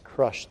Christ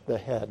crushed the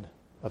head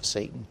of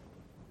Satan.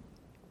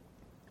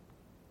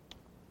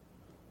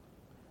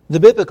 The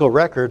biblical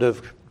record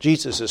of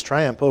Jesus'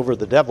 triumph over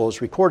the devil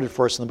is recorded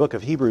for us in the book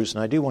of Hebrews,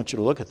 and I do want you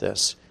to look at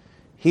this.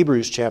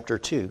 Hebrews chapter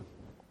 2.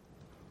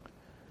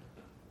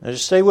 Now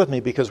just stay with me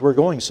because we're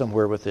going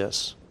somewhere with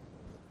this.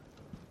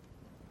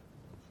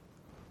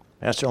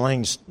 Pastor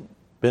Lang's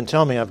been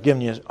telling me I've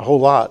given you a whole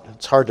lot.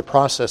 It's hard to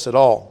process it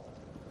all.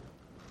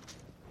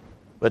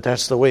 But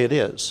that's the way it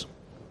is.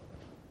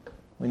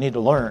 We need to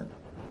learn.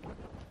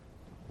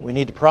 We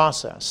need to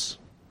process.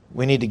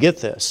 We need to get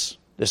this.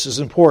 This is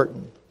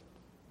important.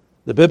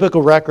 The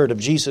biblical record of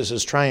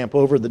Jesus' triumph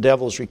over the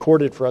devil is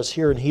recorded for us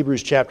here in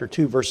Hebrews chapter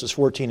 2, verses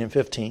 14 and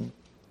 15.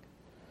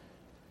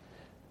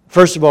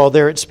 First of all,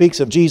 there it speaks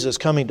of Jesus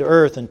coming to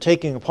earth and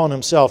taking upon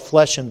himself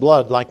flesh and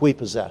blood like we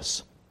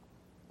possess.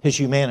 His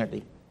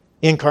humanity.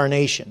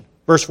 Incarnation.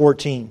 Verse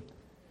 14.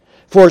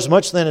 For as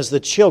much then as the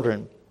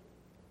children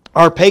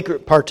are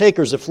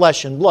partakers of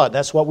flesh and blood.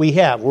 That's what we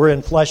have. We're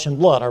in flesh and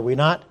blood, are we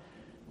not?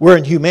 We're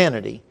in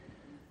humanity.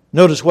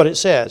 Notice what it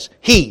says.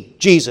 He,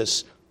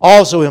 Jesus,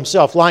 also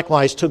himself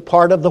likewise took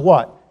part of the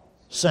what?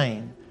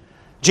 Same.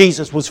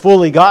 Jesus was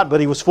fully God, but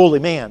he was fully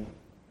man.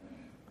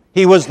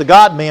 He was the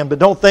God-man, but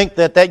don't think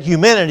that that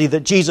humanity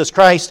that Jesus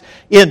Christ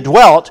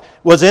indwelt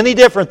was any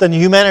different than the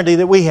humanity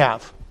that we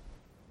have.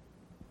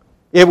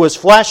 It was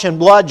flesh and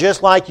blood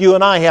just like you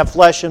and I have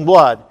flesh and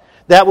blood.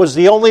 That was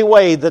the only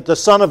way that the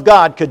Son of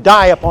God could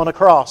die upon a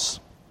cross,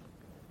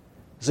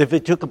 as if He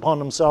took upon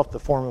Himself the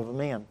form of a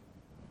man.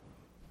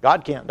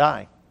 God can't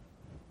die.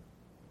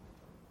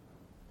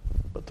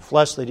 But the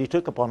flesh that He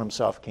took upon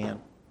Himself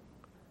can.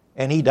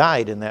 And He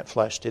died in that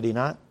flesh, did He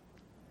not?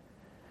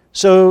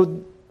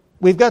 So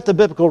we've got the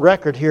biblical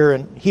record here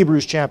in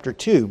Hebrews chapter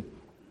 2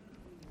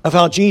 of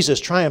how Jesus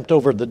triumphed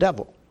over the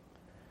devil.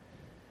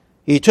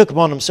 He took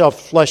upon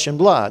Himself flesh and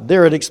blood.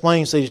 There it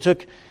explains that He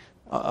took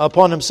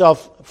upon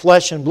Himself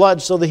flesh and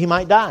blood so that He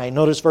might die.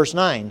 Notice verse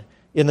 9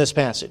 in this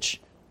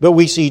passage. But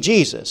we see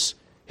Jesus,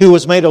 who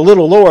was made a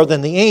little lower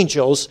than the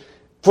angels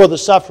for the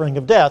suffering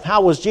of death.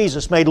 How was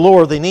Jesus made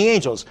lower than the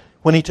angels?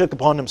 When He took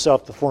upon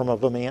Himself the form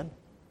of a man.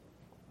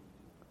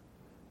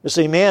 You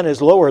see, man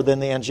is lower than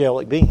the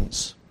angelic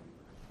beings.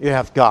 You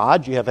have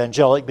God, you have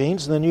angelic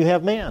beings, and then you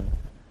have man.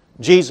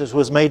 Jesus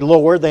was made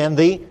lower than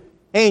the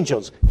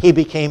angels. He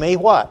became a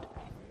what?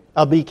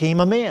 Became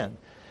a man.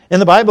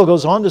 And the Bible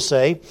goes on to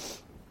say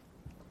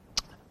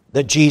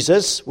that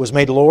Jesus was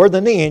made lower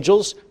than the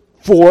angels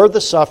for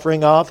the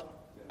suffering of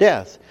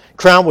death,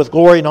 crowned with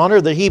glory and honor,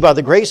 that He, by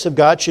the grace of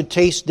God, should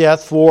taste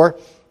death for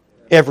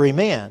every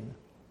man.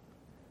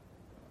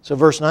 So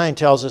verse 9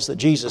 tells us that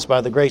Jesus,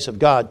 by the grace of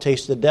God,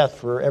 tasted death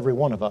for every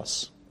one of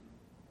us.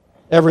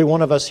 Every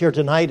one of us here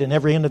tonight, and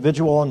every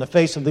individual on the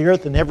face of the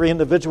earth, and every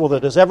individual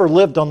that has ever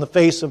lived on the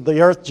face of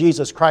the earth,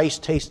 Jesus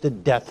Christ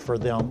tasted death for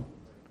them.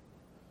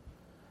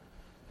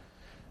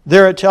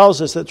 There it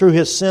tells us that through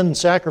His sin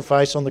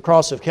sacrifice on the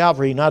cross of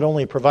Calvary, He not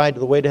only provided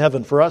the way to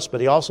heaven for us,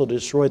 but He also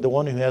destroyed the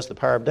one who has the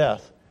power of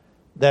death.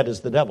 That is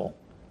the devil.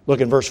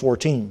 Look in verse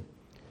 14.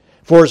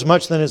 For as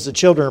much then as the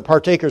children are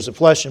partakers of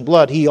flesh and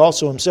blood, He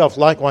also Himself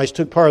likewise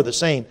took part of the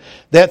same,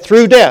 that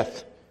through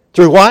death,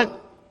 through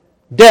what?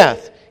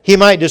 Death, He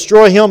might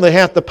destroy him that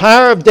hath the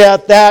power of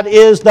death, that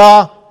is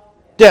the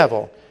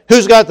devil.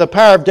 Who's got the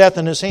power of death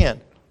in his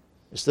hand?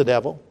 It's the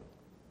devil.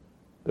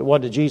 But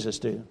what did Jesus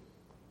do?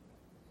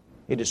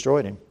 He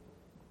destroyed him.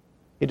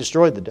 He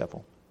destroyed the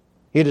devil.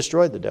 He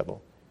destroyed the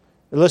devil.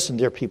 Listen,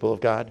 dear people of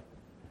God,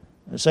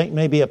 Satan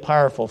may be a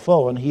powerful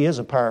foe, and he is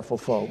a powerful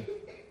foe.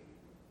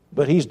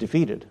 But he's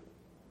defeated.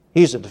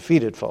 He's a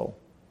defeated foe.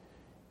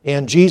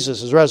 And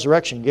Jesus'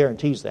 resurrection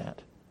guarantees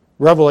that.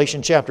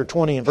 Revelation chapter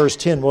 20 and verse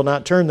 10, we'll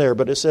not turn there,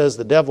 but it says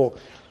the devil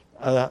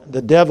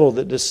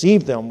that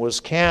deceived them was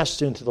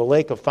cast into the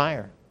lake of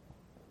fire.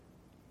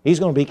 He's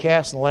going to be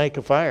cast in the lake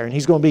of fire, and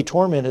he's going to be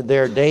tormented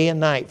there day and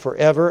night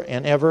forever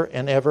and ever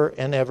and ever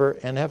and ever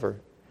and ever.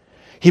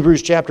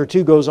 Hebrews chapter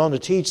 2 goes on to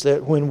teach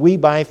that when we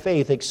by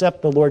faith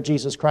accept the Lord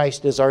Jesus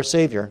Christ as our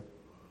Savior,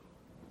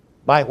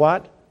 by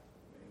what?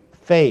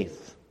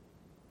 Faith.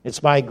 It's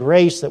by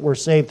grace that we're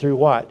saved through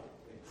what?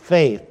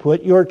 Faith.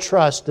 Put your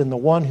trust in the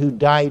one who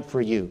died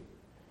for you.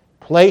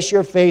 Place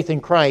your faith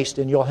in Christ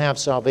and you'll have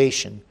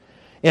salvation.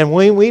 And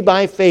when we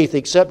by faith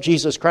accept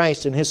Jesus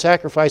Christ and His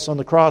sacrifice on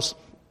the cross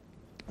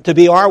to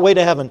be our way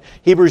to heaven,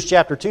 Hebrews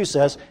chapter 2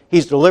 says,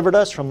 He's delivered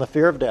us from the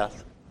fear of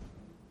death.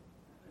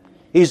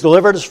 He's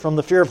delivered us from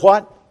the fear of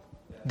what?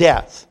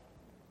 Death.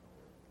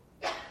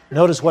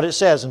 Notice what it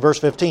says in verse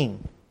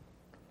 15.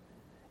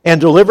 And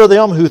deliver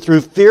them who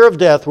through fear of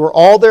death were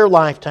all their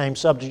lifetime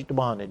subject to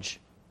bondage.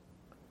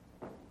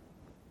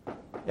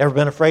 Ever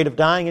been afraid of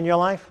dying in your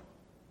life?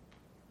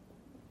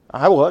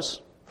 I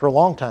was, for a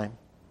long time.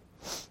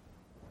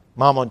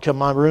 Mom would come in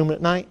my room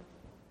at night.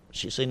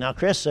 She'd say, now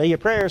Chris, say your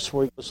prayers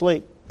before you go to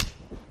sleep.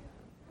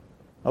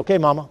 Okay,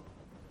 Mama.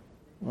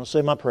 I'm going to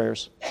say my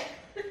prayers.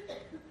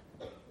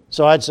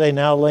 So I'd say,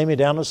 now lay me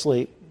down to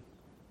sleep.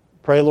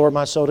 Pray, Lord,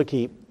 my soul to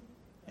keep.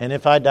 And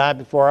if I die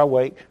before I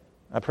wake,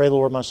 I pray,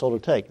 Lord, my soul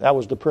to take. That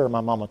was the prayer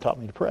my mama taught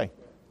me to pray.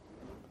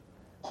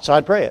 So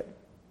I'd pray it.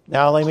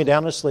 Now lay me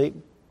down to sleep.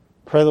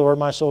 Pray, Lord,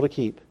 my soul to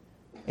keep.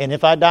 And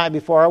if I die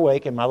before I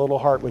wake, and my little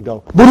heart would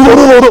go,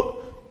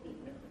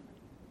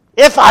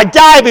 if I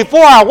die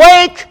before I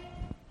wake,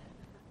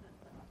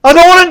 I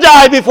don't want to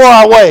die before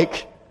I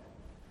wake.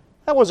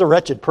 That was a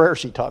wretched prayer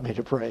she taught me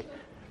to pray.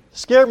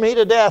 Scared me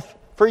to death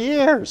for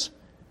years.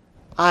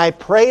 I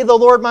pray the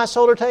Lord my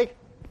soul to take.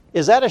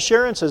 Is that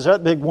assurance? Is that a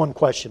big one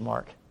question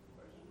mark?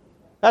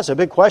 That's a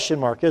big question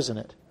mark, isn't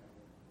it?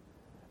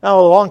 Now,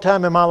 a long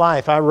time in my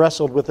life, I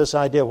wrestled with this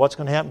idea, what's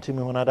going to happen to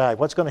me when I die?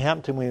 What's going to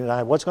happen to me when I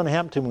die? What's going to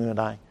happen to me when I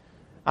die?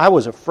 I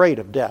was afraid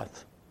of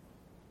death.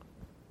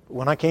 But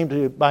when I came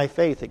to, by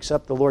faith,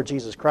 accept the Lord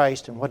Jesus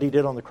Christ and what He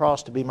did on the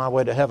cross to be my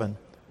way to heaven,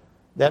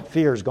 that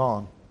fear is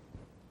gone.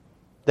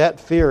 That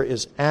fear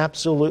is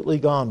absolutely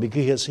gone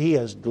because He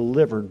has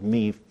delivered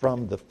me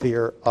from the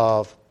fear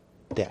of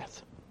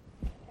death.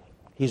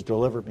 He's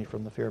delivered me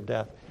from the fear of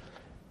death.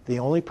 The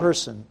only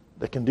person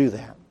that can do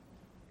that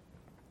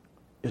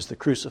is the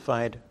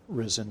crucified,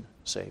 risen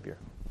Savior.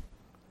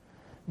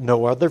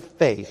 No other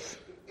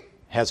faith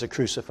has a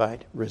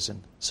crucified,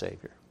 risen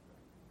Savior.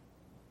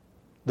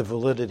 The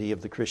validity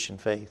of the Christian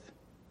faith.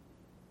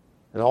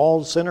 And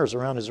all sinners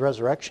around His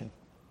resurrection.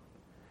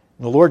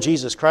 And the Lord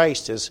Jesus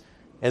Christ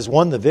has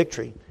won the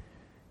victory.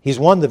 He's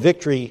won the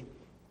victory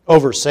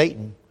over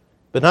Satan.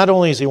 But not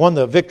only has He won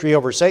the victory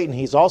over Satan,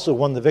 He's also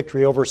won the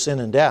victory over sin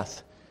and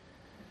death.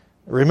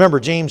 Remember,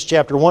 James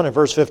chapter 1 and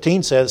verse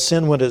 15 says,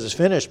 sin when it is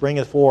finished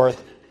bringeth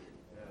forth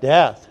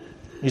death.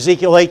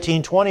 Ezekiel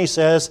 18:20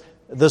 says,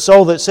 the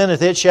soul that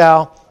sinneth, it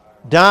shall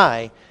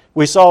die.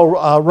 We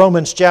saw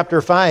Romans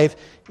chapter 5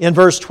 in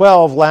verse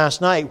 12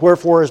 last night.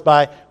 Wherefore is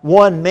by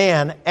one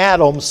man,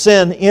 Adam,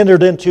 sin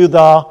entered into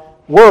the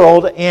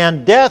world,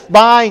 and death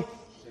by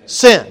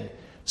sin.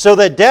 So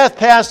that death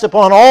passed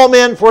upon all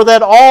men, for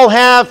that all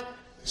have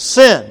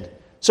sinned.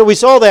 So we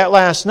saw that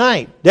last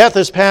night. Death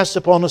has passed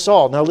upon us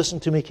all. Now listen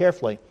to me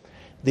carefully.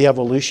 The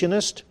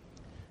evolutionist,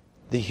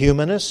 the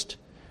humanist,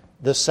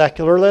 the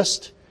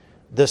secularist,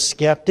 the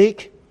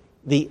skeptic,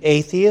 the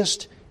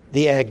atheist,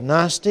 the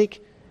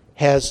agnostic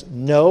has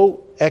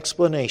no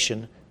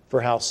explanation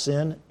for how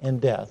sin and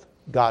death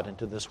got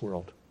into this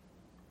world.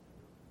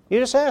 You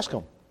just ask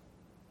them.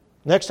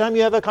 Next time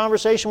you have a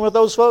conversation with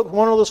those folks,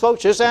 one of those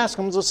folks, just ask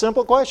them a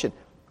simple question.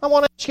 I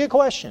want to ask you a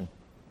question.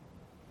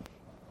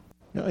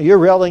 You're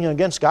railing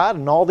against God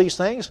and all these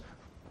things.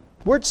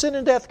 Where'd sin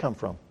and death come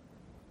from?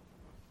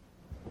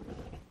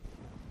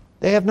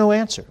 They have no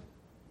answer.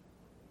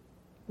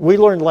 We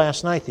learned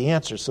last night the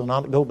answer, so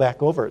now go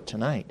back over it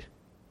tonight.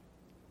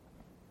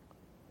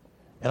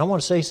 And I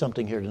want to say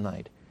something here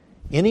tonight.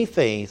 Any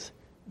faith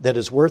that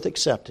is worth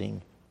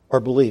accepting or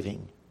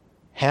believing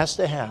has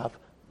to have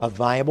a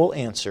viable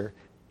answer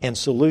and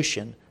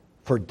solution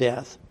for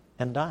death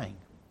and dying.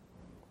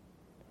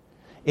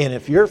 And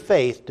if your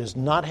faith does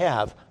not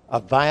have a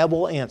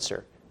viable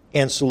answer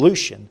and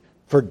solution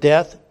for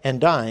death and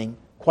dying,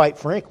 quite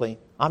frankly,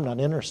 I'm not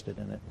interested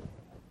in it.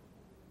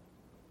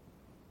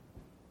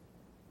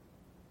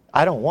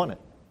 I don't want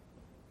it.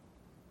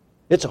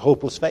 It's a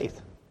hopeless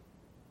faith.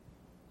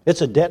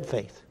 It's a dead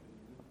faith.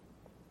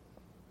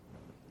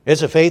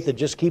 It's a faith that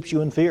just keeps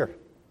you in fear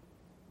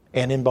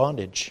and in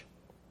bondage.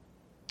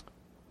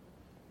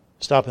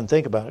 Stop and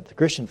think about it. The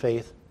Christian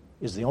faith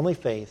is the only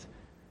faith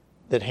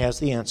that has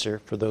the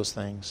answer for those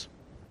things.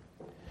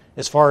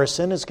 As far as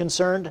sin is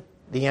concerned,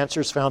 the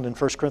answer is found in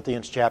 1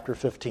 Corinthians chapter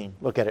 15.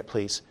 Look at it,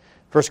 please.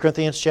 1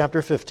 Corinthians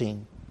chapter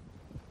 15.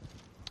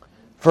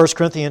 1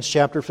 Corinthians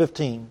chapter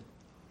 15.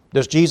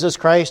 Does Jesus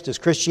Christ, does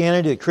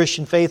Christianity, the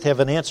Christian faith have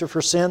an answer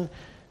for sin?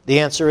 The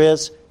answer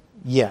is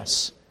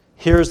yes.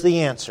 Here's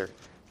the answer.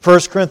 1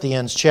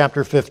 Corinthians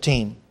chapter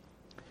 15.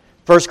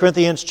 1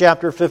 Corinthians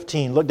chapter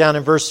 15. Look down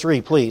in verse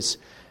 3, please.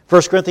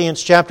 1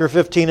 Corinthians chapter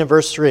 15 and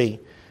verse 3.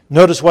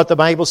 Notice what the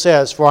Bible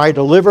says. For I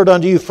delivered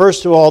unto you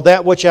first of all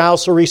that which I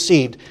also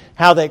received.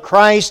 How that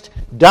Christ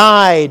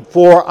died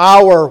for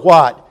our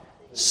what?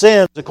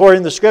 Sins.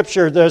 According to the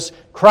Scripture, does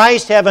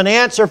Christ have an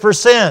answer for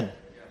sin?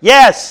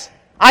 Yes.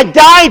 I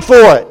died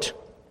for it.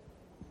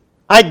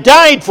 I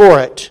died for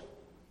it.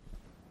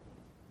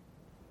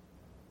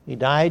 He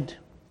died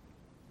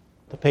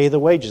to pay the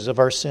wages of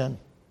our sin.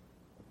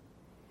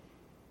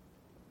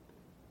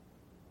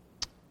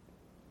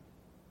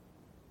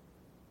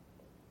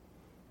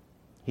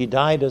 He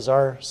died as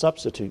our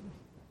substitute,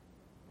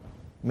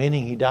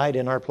 meaning He died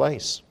in our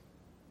place.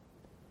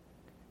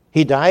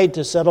 He died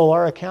to settle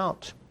our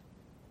account.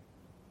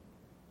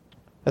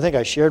 I think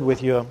I shared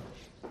with you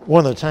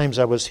one of the times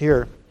I was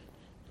here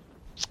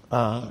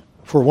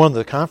for one of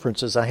the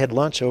conferences. I had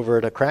lunch over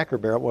at a Cracker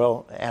Barrel.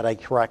 Well, at a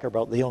Cracker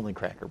Barrel, the only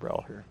Cracker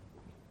Barrel here,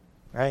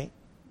 right?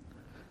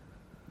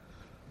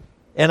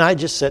 And I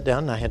just sat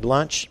down and I had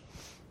lunch,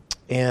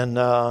 and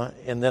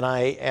then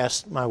I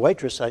asked my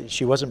waitress.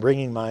 She wasn't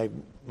bringing my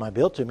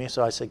bill to me,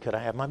 so I said, "Could I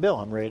have my bill?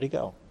 I'm ready to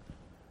go."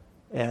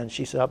 And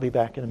she said, "I'll be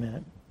back in a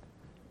minute."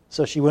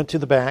 So she went to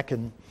the back,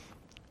 and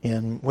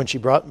when she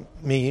brought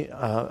me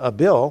a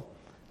bill,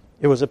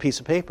 it was a piece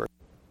of paper.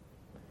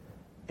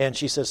 And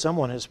she said,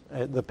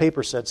 the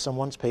paper said,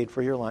 "Someone's paid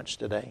for your lunch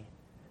today.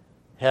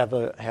 Have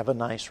a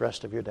nice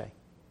rest of your day."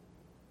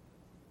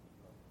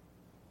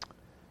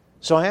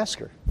 So I asked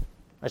her.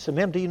 I said,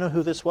 "Ma'am, do you know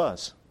who this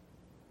was?"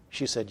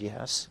 She said,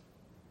 "Yes."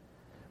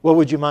 "Well,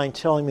 would you mind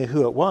telling me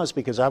who it was?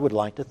 Because I would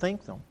like to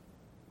thank them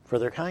for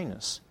their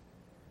kindness."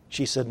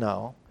 She said,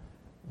 "No,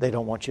 they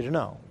don't want you to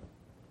know.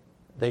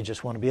 They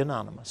just want to be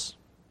anonymous."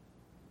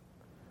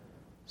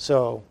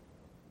 So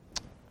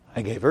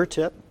I gave her a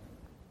tip,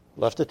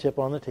 left a tip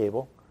on the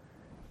table,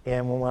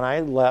 and when I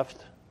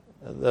left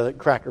the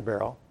Cracker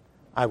Barrel,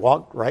 I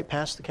walked right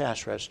past the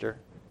cash register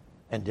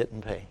and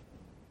didn't pay.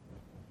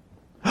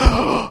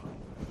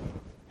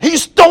 "He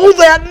stole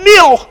that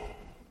meal!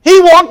 He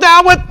walked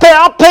out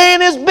without paying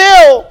his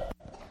bill!"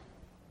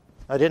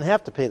 I didn't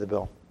have to pay the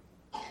bill.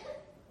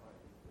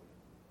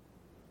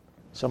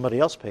 Somebody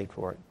else paid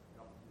for it.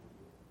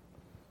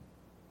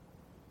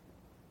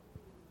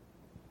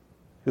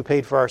 Who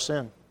paid for our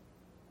sin?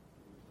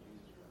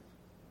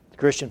 The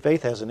Christian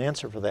faith has an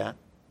answer for that.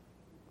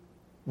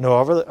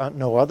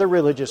 No other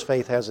religious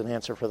faith has an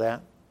answer for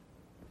that.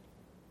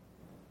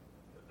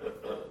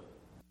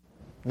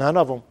 None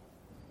of them.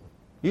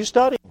 You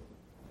study.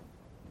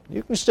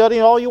 You can study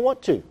all you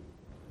want to.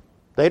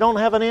 They don't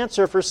have an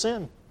answer for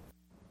sin.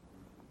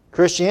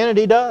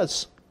 Christianity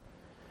does.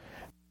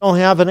 They don't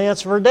have an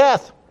answer for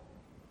death.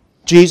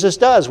 Jesus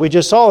does. We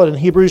just saw it in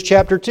Hebrews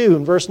chapter 2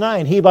 and verse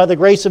 9. He by the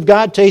grace of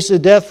God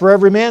tasted death for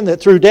every man,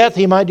 that through death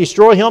he might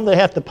destroy him that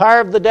hath the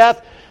power of the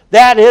death.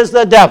 That is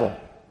the devil.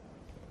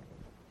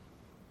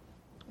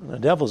 The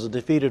devil's a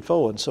defeated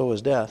foe, and so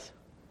is death.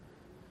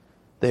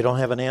 They don't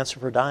have an answer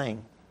for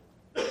dying.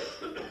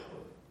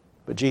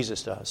 But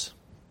Jesus does.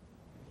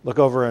 Look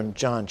over in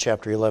John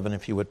chapter 11,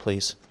 if you would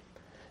please.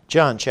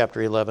 John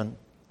chapter 11.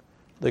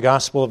 The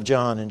Gospel of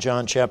John in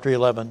John chapter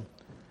 11.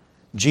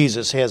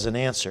 Jesus has an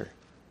answer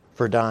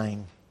for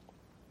dying.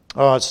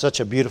 Oh, it's such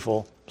a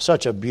beautiful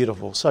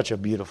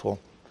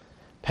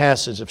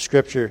passage of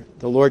Scripture.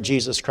 The Lord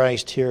Jesus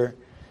Christ here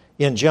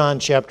in John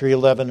chapter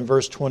 11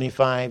 verse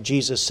 25,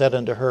 Jesus said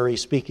unto her,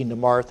 he's speaking to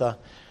Martha.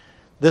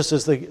 This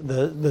is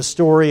the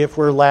story of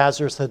where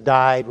Lazarus had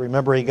died.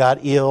 Remember, he got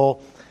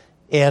ill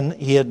and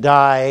he had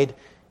died.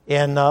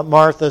 And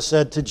Martha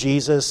said to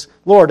Jesus,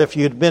 Lord, if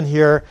you had been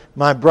here,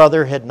 my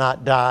brother had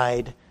not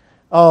died.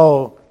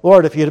 Oh,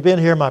 Lord, if you had been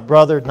here, my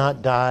brother had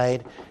not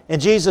died.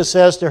 And Jesus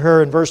says to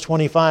her in verse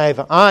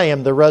 25, I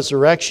am the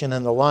resurrection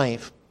and the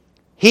life.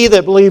 He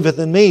that believeth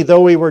in me,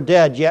 though he were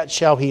dead, yet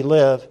shall he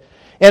live.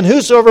 And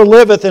whosoever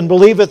liveth and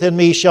believeth in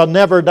me shall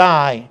never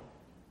die.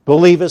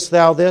 Believest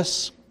thou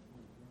this?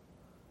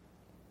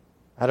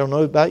 I don't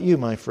know about you,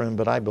 my friend,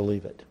 but I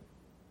believe it.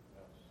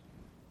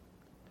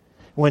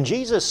 When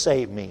Jesus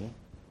saved me,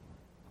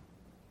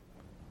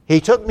 He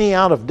took me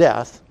out of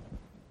death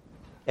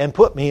and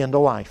put me into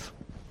life.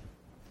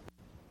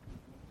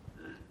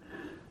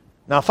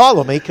 Now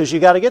follow me, because you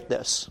got to get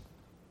this.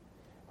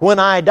 When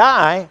I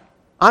die,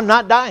 I'm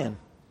not dying.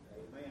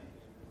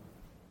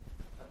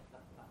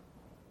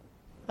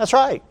 That's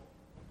right.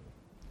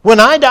 When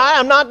I die,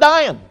 I'm not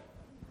dying.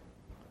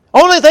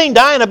 Only thing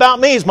dying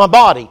about me is my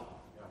body.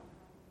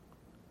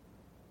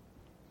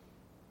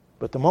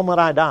 But the moment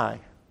I die,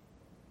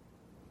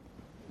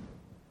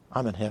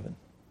 I'm in heaven.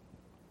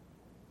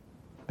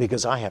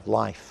 Because I have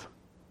life.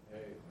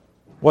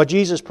 What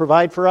Jesus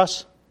provide for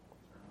us?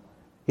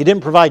 He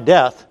didn't provide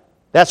death.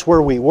 That's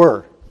where we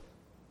were.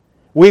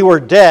 We were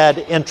dead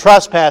in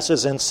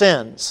trespasses and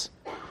sins.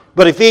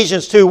 But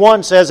Ephesians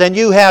 2:1 says, and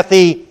you hath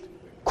He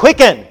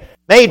quickened.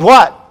 Made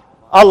what?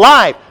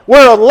 Alive.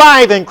 We're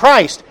alive in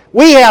Christ.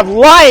 We have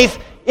life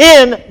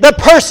in the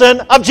person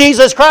of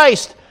Jesus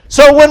Christ.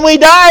 So when we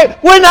die,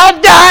 we're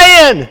not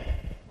dying.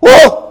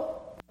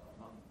 Whoa!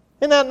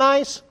 Isn't that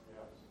nice?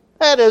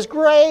 That is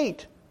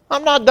great.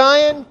 I'm not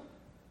dying.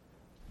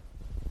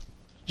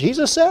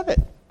 Jesus said it.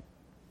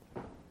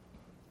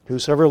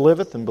 Whosoever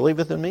liveth and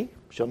believeth in me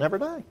shall never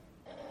die.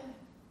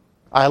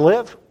 I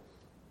live,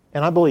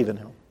 and I believe in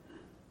Him.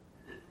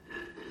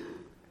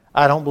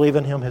 I don't believe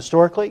in Him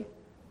historically.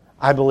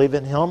 I believe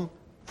in Him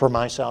for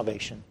my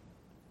salvation,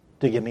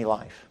 to give me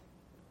life.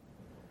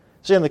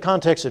 See, in the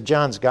context of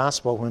John's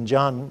Gospel, when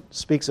John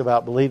speaks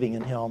about believing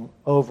in Him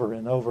over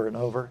and over and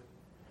over,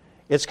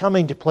 it's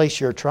coming to place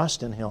your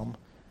trust in Him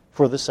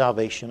for the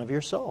salvation of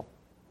your soul.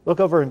 Look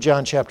over in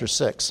John chapter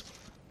 6.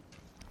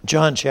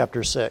 John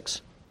chapter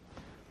 6.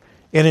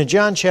 And in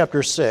John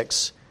chapter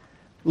 6,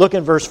 look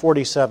in verse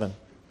 47.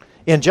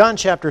 In John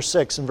chapter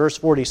 6 and verse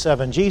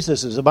 47,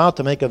 Jesus is about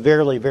to make a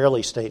verily,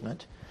 verily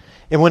statement.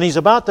 And when He's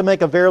about to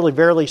make a verily,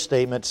 verily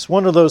statement, it's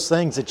one of those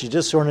things that you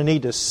just sort of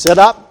need to sit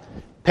up,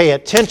 pay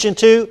attention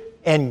to,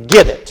 and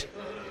get it.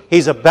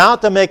 He's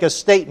about to make a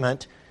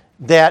statement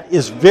that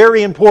is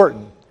very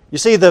important. You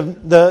see,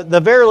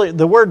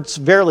 the words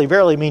verily,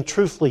 verily mean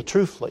truthfully,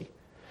 truthfully.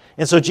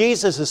 And so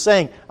Jesus is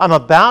saying, I'm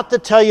about to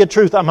tell you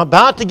truth. I'm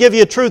about to give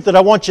you a truth that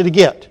I want you to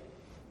get.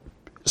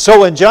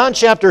 So in John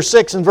chapter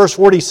 6 and verse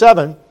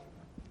 47,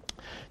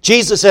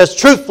 Jesus says,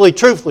 truthfully,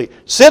 truthfully,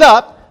 sit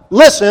up,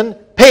 listen,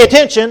 pay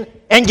attention,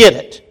 and get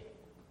it.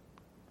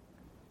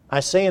 I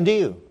say unto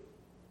you,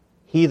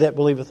 he that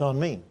believeth on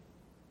me.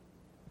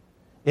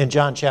 In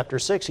John chapter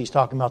 6, He's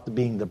talking about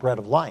being the bread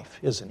of life,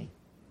 isn't He?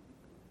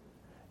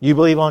 You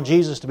believe on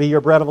Jesus to be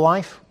your bread of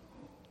life?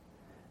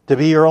 To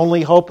be your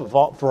only hope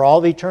for all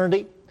of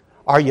eternity?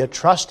 Are you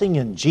trusting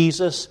in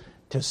Jesus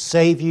to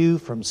save you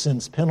from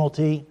sin's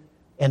penalty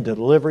and to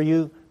deliver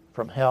you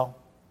from hell?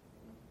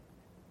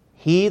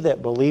 He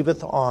that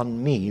believeth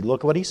on me,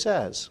 look what He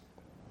says,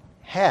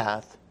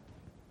 hath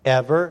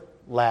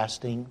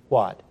everlasting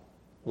what?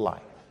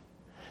 Life.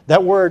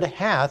 That word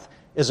hath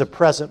is a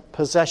present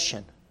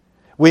possession.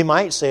 We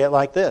might say it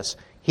like this.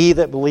 He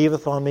that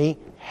believeth on me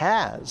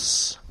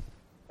has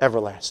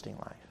everlasting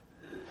life.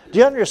 Do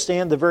you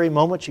understand the very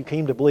moment you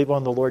came to believe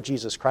on the Lord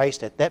Jesus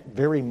Christ, at that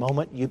very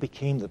moment you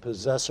became the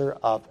possessor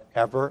of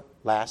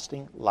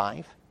everlasting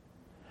life?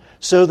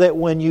 So that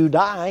when you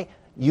die,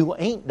 you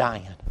ain't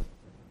dying.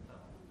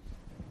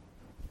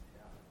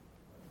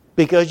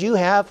 Because you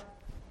have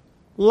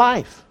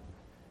life.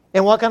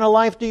 And what kind of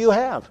life do you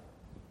have?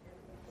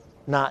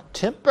 Not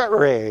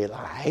temporary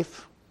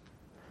life.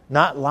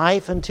 Not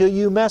life until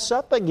you mess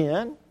up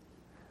again.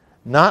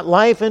 Not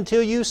life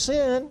until you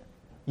sin.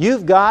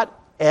 You've got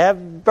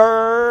everlasting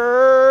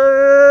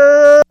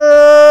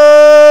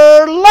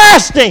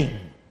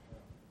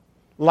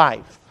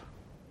life.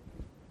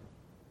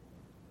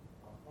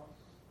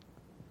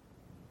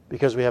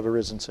 Because we have a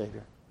risen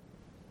Savior.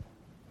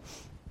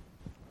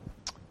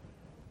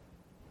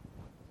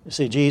 You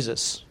see,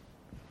 Jesus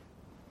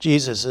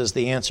is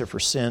the answer for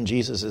sin.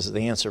 Jesus is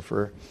the answer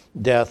for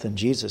death. And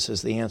Jesus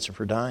is the answer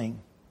for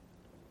dying.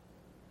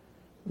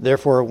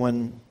 Therefore,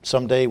 when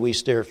someday we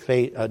stare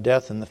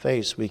death in the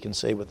face, we can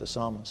say with the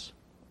psalmist,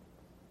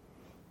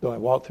 though I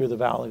walk through the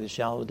valley of the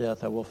shadow of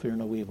death, I will fear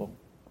no evil,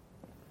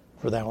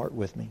 for thou art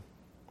with me.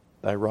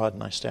 Thy rod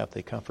and thy staff,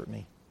 they comfort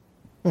me.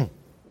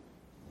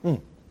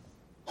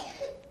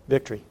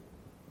 Victory.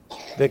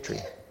 Victory.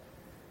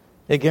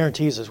 It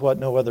guarantees us what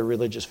no other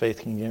religious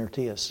faith can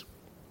guarantee us.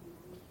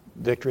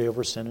 Victory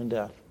over sin and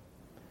death.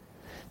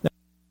 Now,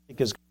 I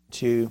think is going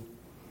to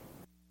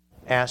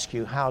ask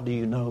you, how do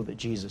you know that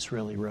Jesus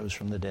really rose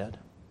from the dead?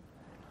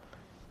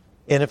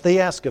 And if they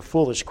ask a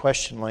foolish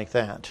question like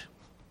that,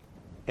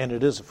 and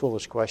it is a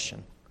foolish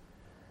question,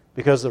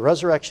 because the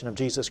resurrection of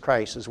Jesus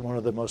Christ is one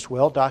of the most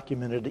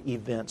well-documented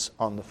events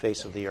on the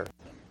face of the earth.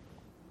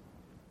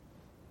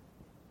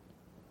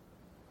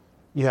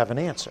 You have an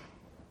answer.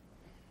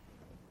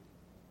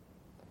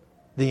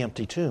 The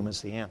empty tomb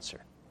is the answer.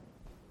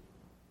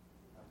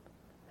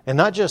 And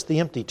not just the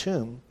empty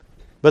tomb,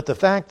 but the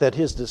fact that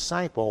his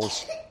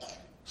disciples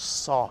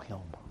saw him,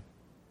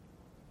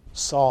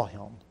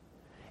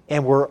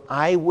 and were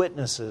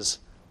eyewitnesses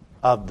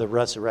of the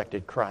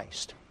resurrected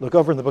Christ. Look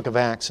over in the book of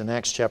Acts, in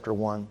Acts chapter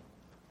 1.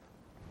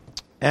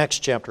 Acts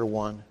chapter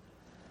 1.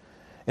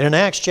 And in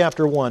Acts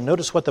chapter 1,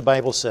 notice what the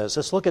Bible says.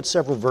 Let's look at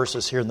several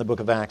verses here in the book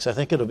of Acts. I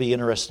think it'll be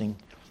interesting.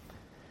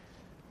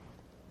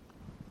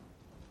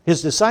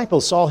 His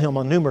disciples saw him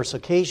on numerous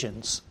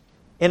occasions.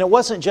 And it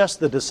wasn't just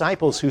the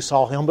disciples who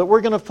saw him, but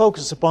we're going to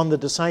focus upon the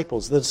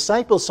disciples. The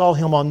disciples saw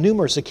him on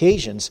numerous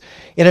occasions.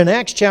 And in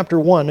Acts chapter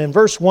 1, in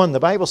verse 1, the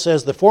Bible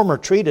says, the former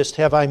treatise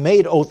have I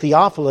made, O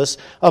Theophilus,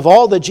 of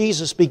all that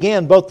Jesus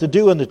began both to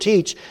do and to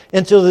teach,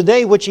 until the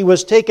day which he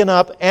was taken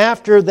up.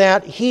 After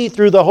that he,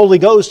 through the Holy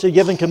Ghost, had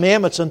given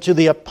commandments unto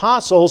the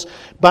apostles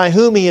by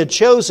whom he had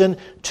chosen.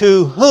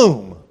 To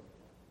whom?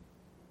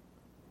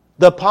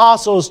 The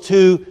apostles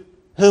to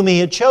whom he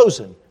had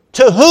chosen.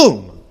 To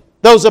whom?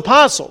 Those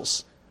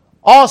apostles.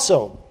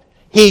 Also,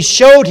 he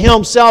showed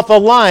himself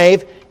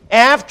alive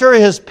after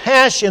his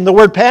passion. The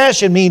word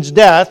passion means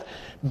death.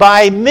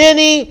 By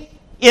many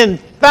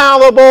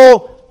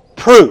infallible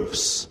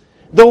proofs.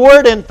 The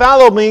word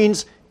infallible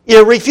means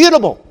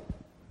irrefutable.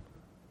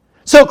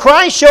 So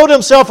Christ showed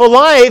himself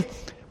alive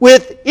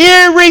with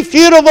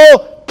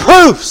irrefutable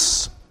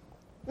proofs.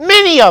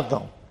 Many of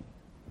them.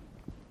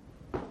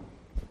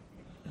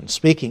 And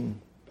speaking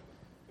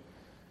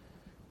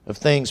of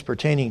things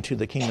pertaining to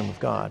the kingdom of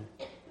God,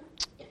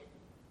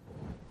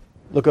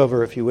 look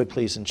over, if you would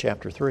please, in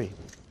chapter 3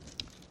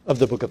 of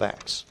the book of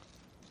Acts.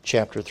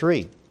 Chapter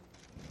 3.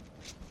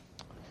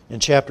 In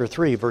chapter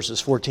 3,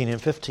 verses 14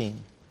 and 15.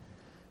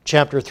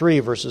 Chapter 3,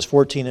 verses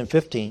 14 and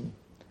 15.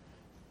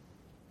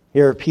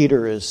 Here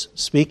Peter is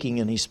speaking,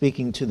 and he's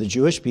speaking to the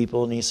Jewish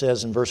people, and he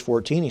says in verse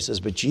 14, he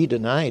says, but ye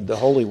denied the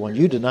Holy One.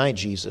 You denied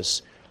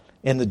Jesus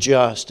and the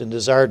just, and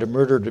desired a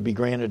murder to be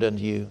granted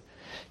unto you.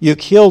 You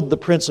killed the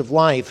Prince of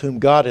Life, whom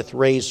God hath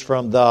raised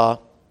from the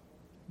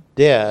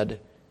dead,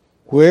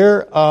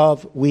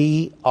 whereof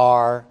we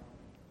are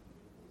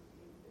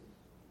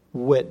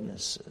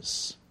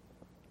witnesses.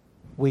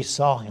 We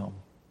saw him.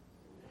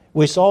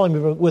 We saw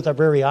him with our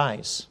very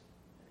eyes.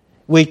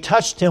 We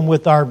touched him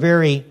with our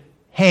very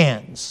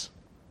hands.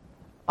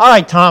 All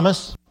right,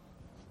 Thomas.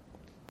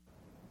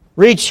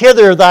 Reach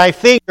hither thy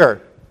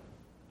finger.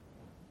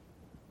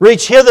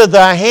 Reach hither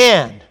thy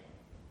hand.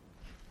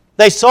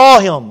 They saw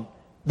him.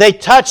 They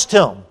touched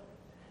him.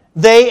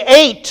 They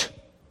ate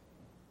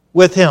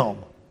with him.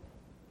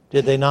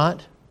 Did they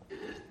not?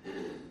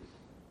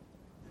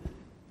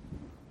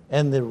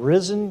 And the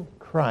risen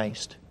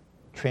Christ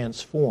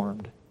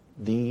transformed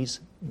these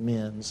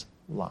men's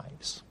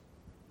lives.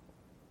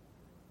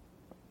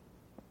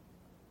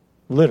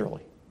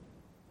 Literally.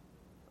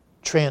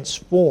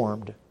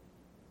 Transformed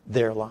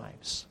their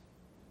lives.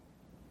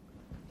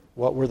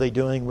 What were they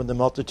doing when the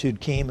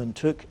multitude came and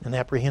took and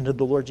apprehended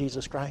the Lord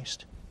Jesus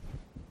Christ?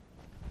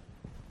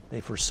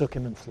 They forsook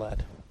him and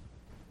fled.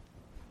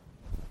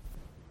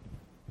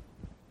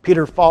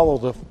 Peter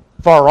followed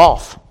far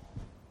off.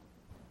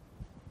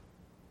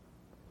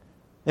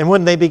 And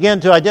when they began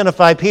to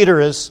identify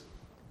Peter as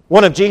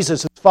one of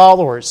Jesus'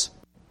 followers,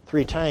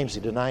 3 times he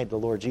denied the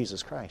Lord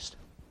Jesus Christ.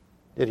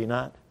 Did he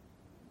not?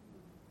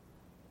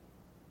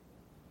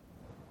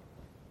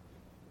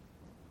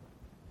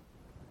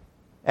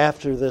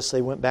 After this,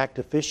 they went back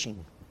to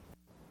fishing.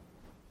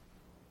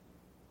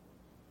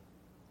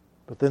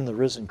 But then the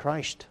risen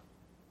Christ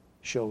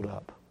showed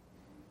up,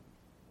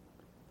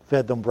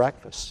 fed them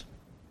breakfast.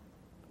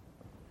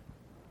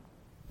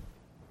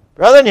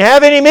 Brethren, you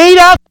have any meat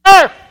out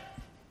there?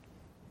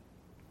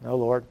 No,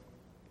 Lord.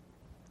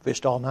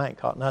 Fished all night,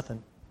 caught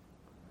nothing.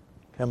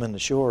 Come in the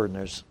shore and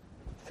there's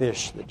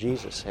fish that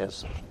Jesus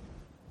has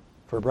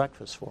for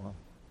breakfast for them.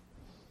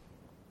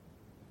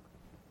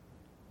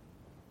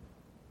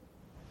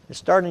 It's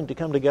starting to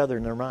come together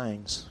in their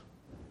minds.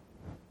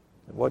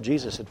 What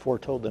Jesus had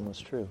foretold them was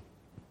true.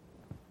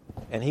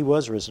 And He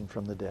was risen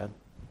from the dead.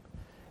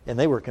 And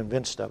they were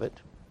convinced of it.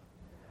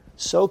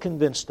 So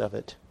convinced of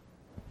it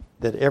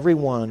that every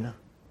one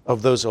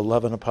of those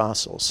 11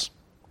 apostles,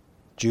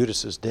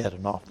 Judas is dead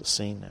and off the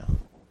scene now.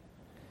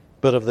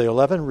 But of the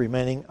 11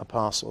 remaining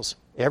apostles,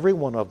 every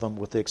one of them,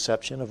 with the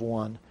exception of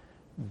one,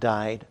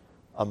 died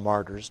a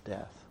martyr's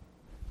death.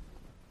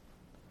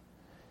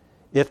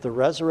 If the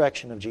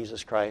resurrection of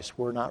Jesus Christ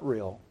were not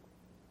real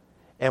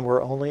and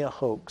were only a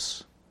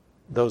hoax,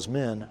 those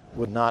men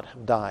would not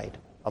have died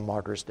a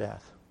martyr's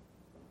death.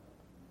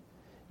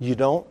 You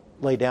don't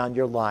lay down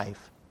your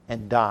life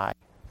and die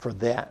for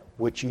that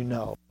which you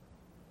know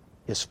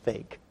is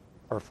fake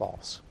or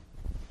false.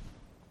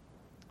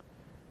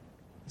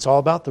 It's all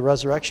about the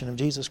resurrection of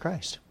Jesus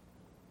Christ.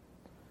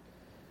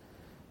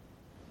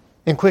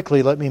 And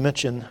quickly, let me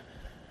mention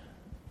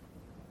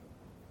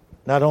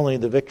not only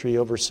the victory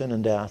over sin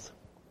and death,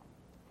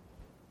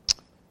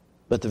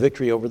 but the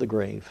victory over the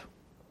grave.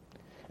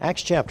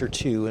 Acts chapter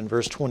 2 and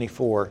verse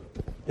 24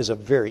 is a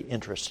very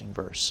interesting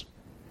verse.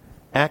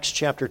 Acts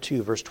chapter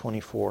 2, verse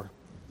 24.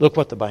 Look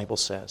what the Bible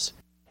says.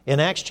 In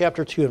Acts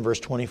chapter 2 and verse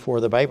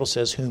 24, the Bible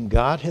says, "Whom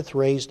God hath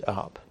raised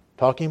up,"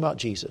 talking about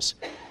Jesus,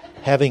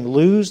 "having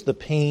loosed the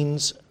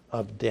pains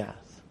of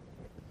death."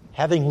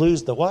 Having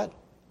loosed the what?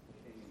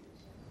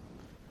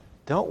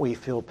 Don't we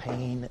feel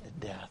pain at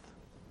death?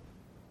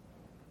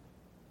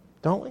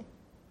 Don't we?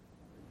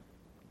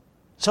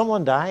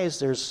 Someone dies,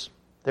 there's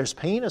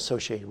pain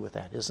associated with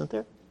that, isn't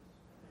there?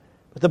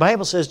 But the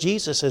Bible says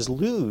Jesus has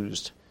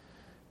loosed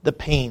the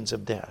pains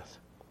of death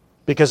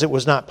because it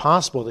was not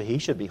possible that He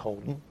should be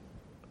holden.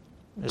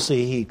 You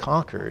see, He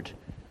conquered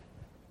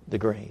the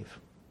grave.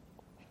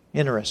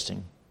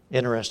 Interesting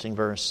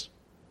verse.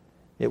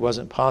 It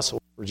wasn't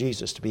possible for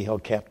Jesus to be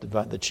held captive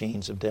by the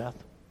chains of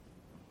death.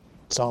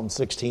 Psalm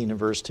 16 and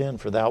verse 10,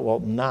 "For thou will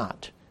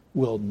not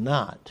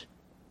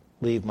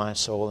leave my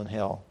soul in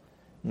hell,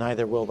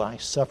 neither will thou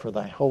suffer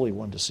thy Holy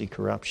One to see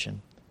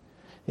corruption."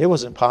 It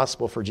wasn't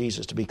possible for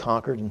Jesus to be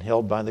conquered and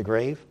held by the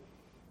grave.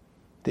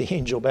 The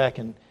angel back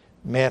in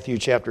Matthew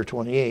chapter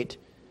 28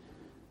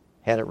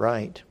 had it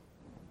right.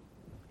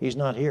 He's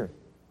not here,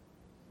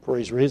 for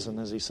He's risen,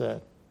 as He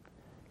said.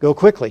 Go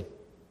quickly.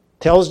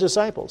 Tell His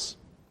disciples.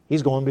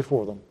 He's going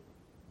before them.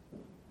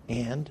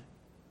 "And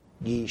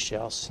ye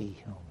shall see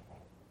Him."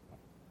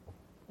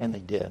 And they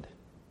did.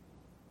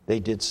 They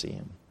did see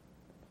Him.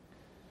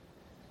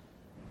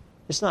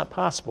 It's not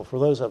possible for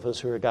those of us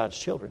who are God's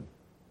children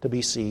to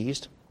be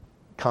seized,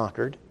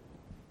 conquered,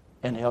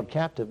 and held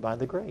captive by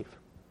the grave.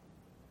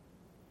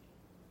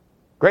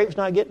 Grave's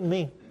not getting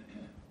me.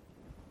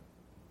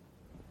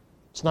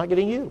 It's not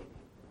getting you.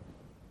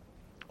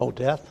 O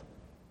death,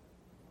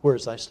 where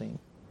is thy sting?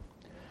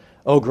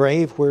 O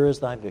grave, where is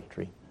thy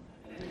victory?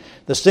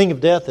 The sting of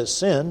death is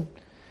sin,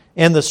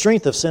 and the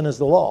strength of sin is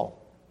the law.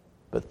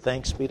 But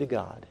thanks be to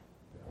God,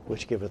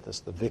 which giveth us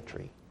the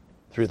victory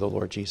through the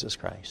Lord Jesus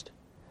Christ.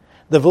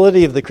 The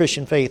validity of the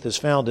Christian faith is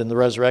found in the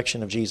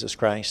resurrection of Jesus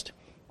Christ.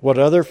 What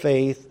other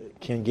faith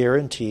can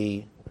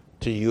guarantee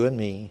to you and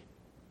me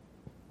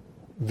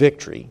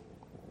victory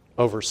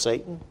over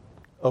Satan,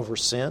 over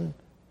sin,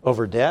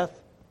 over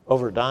death,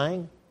 over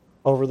dying,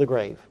 over the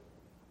grave?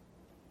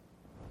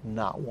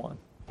 Not one.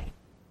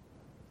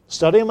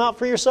 Study them out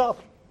for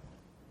yourself.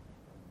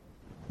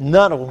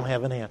 None of them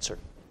have an answer.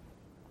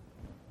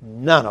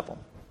 None of them.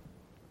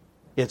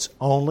 It's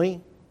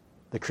only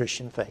the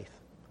Christian faith.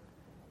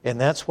 And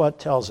that's what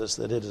tells us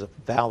that it is a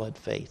valid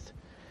faith.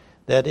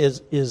 That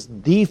is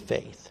the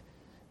faith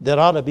that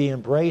ought to be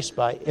embraced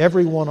by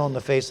everyone on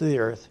the face of the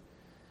earth.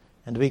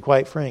 And to be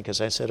quite frank, as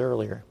I said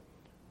earlier,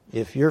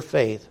 if your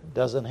faith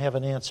doesn't have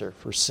an answer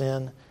for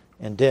sin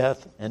and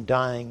death and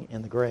dying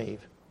in the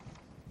grave,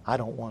 I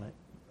don't want it.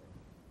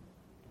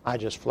 I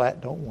just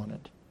flat don't want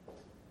it.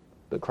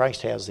 But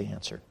Christ has the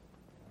answer.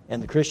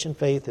 And the Christian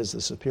faith is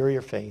the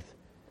superior faith.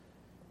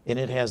 And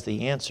it has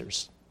the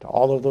answers to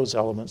all of those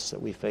elements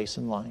that we face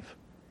in life.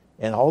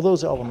 And all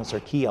those elements are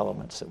key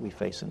elements that we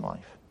face in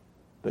life.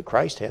 But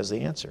Christ has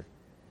the answer,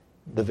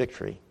 the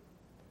victory.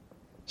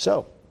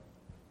 So,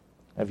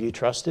 have you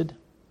trusted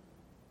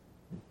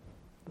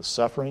the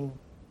suffering,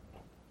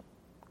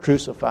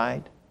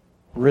 crucified,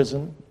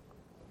 risen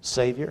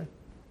Savior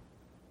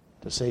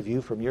to save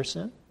you from your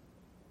sin?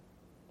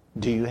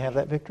 Do you have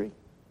that victory?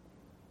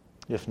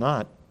 If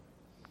not,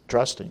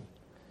 trust Him.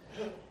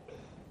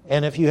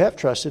 And if you have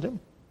trusted Him,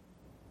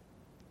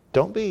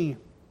 don't be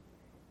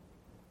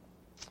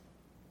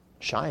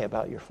shy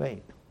about your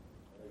faith.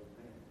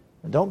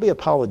 And don't be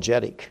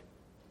apologetic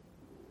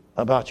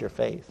about your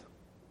faith.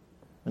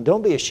 And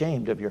don't be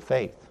ashamed of your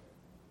faith.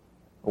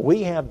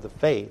 We have the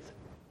faith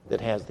that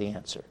has the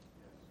answer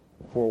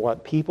for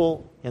what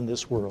people in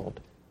this world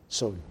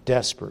so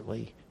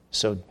desperately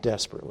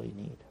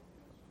need.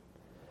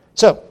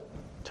 So,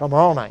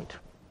 tomorrow night,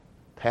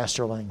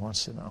 Pastor Lang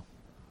wants to know.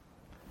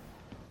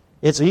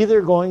 It's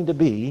either going to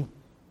be,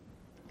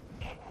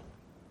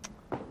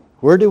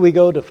 where do we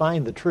go to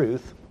find the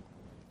truth,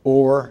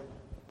 or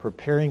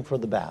preparing for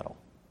the battle?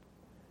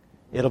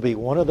 It'll be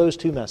one of those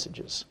two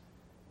messages.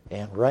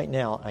 And right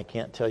now, I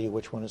can't tell you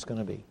which one it's going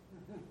to be.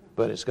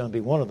 But it's going to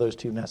be one of those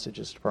two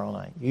messages tomorrow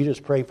night. You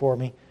just pray for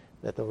me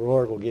that the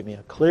Lord will give me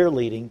a clear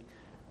leading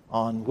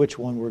on which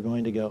one we're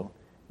going to go,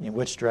 in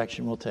which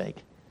direction we'll take.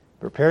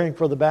 Preparing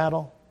for the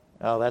battle,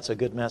 oh, that's a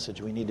good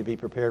message. We need to be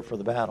prepared for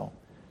the battle.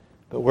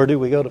 But where do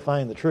we go to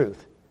find the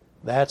truth?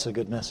 That's a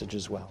good message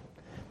as well.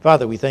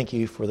 Father, we thank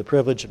you for the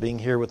privilege of being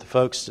here with the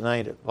folks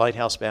tonight at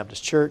Lighthouse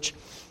Baptist Church.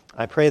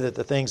 I pray that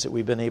the things that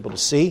we've been able to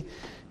see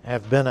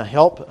have been a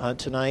help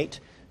tonight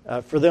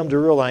for them to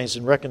realize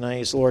and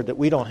recognize, Lord, that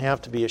we don't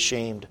have to be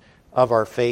ashamed of our faith.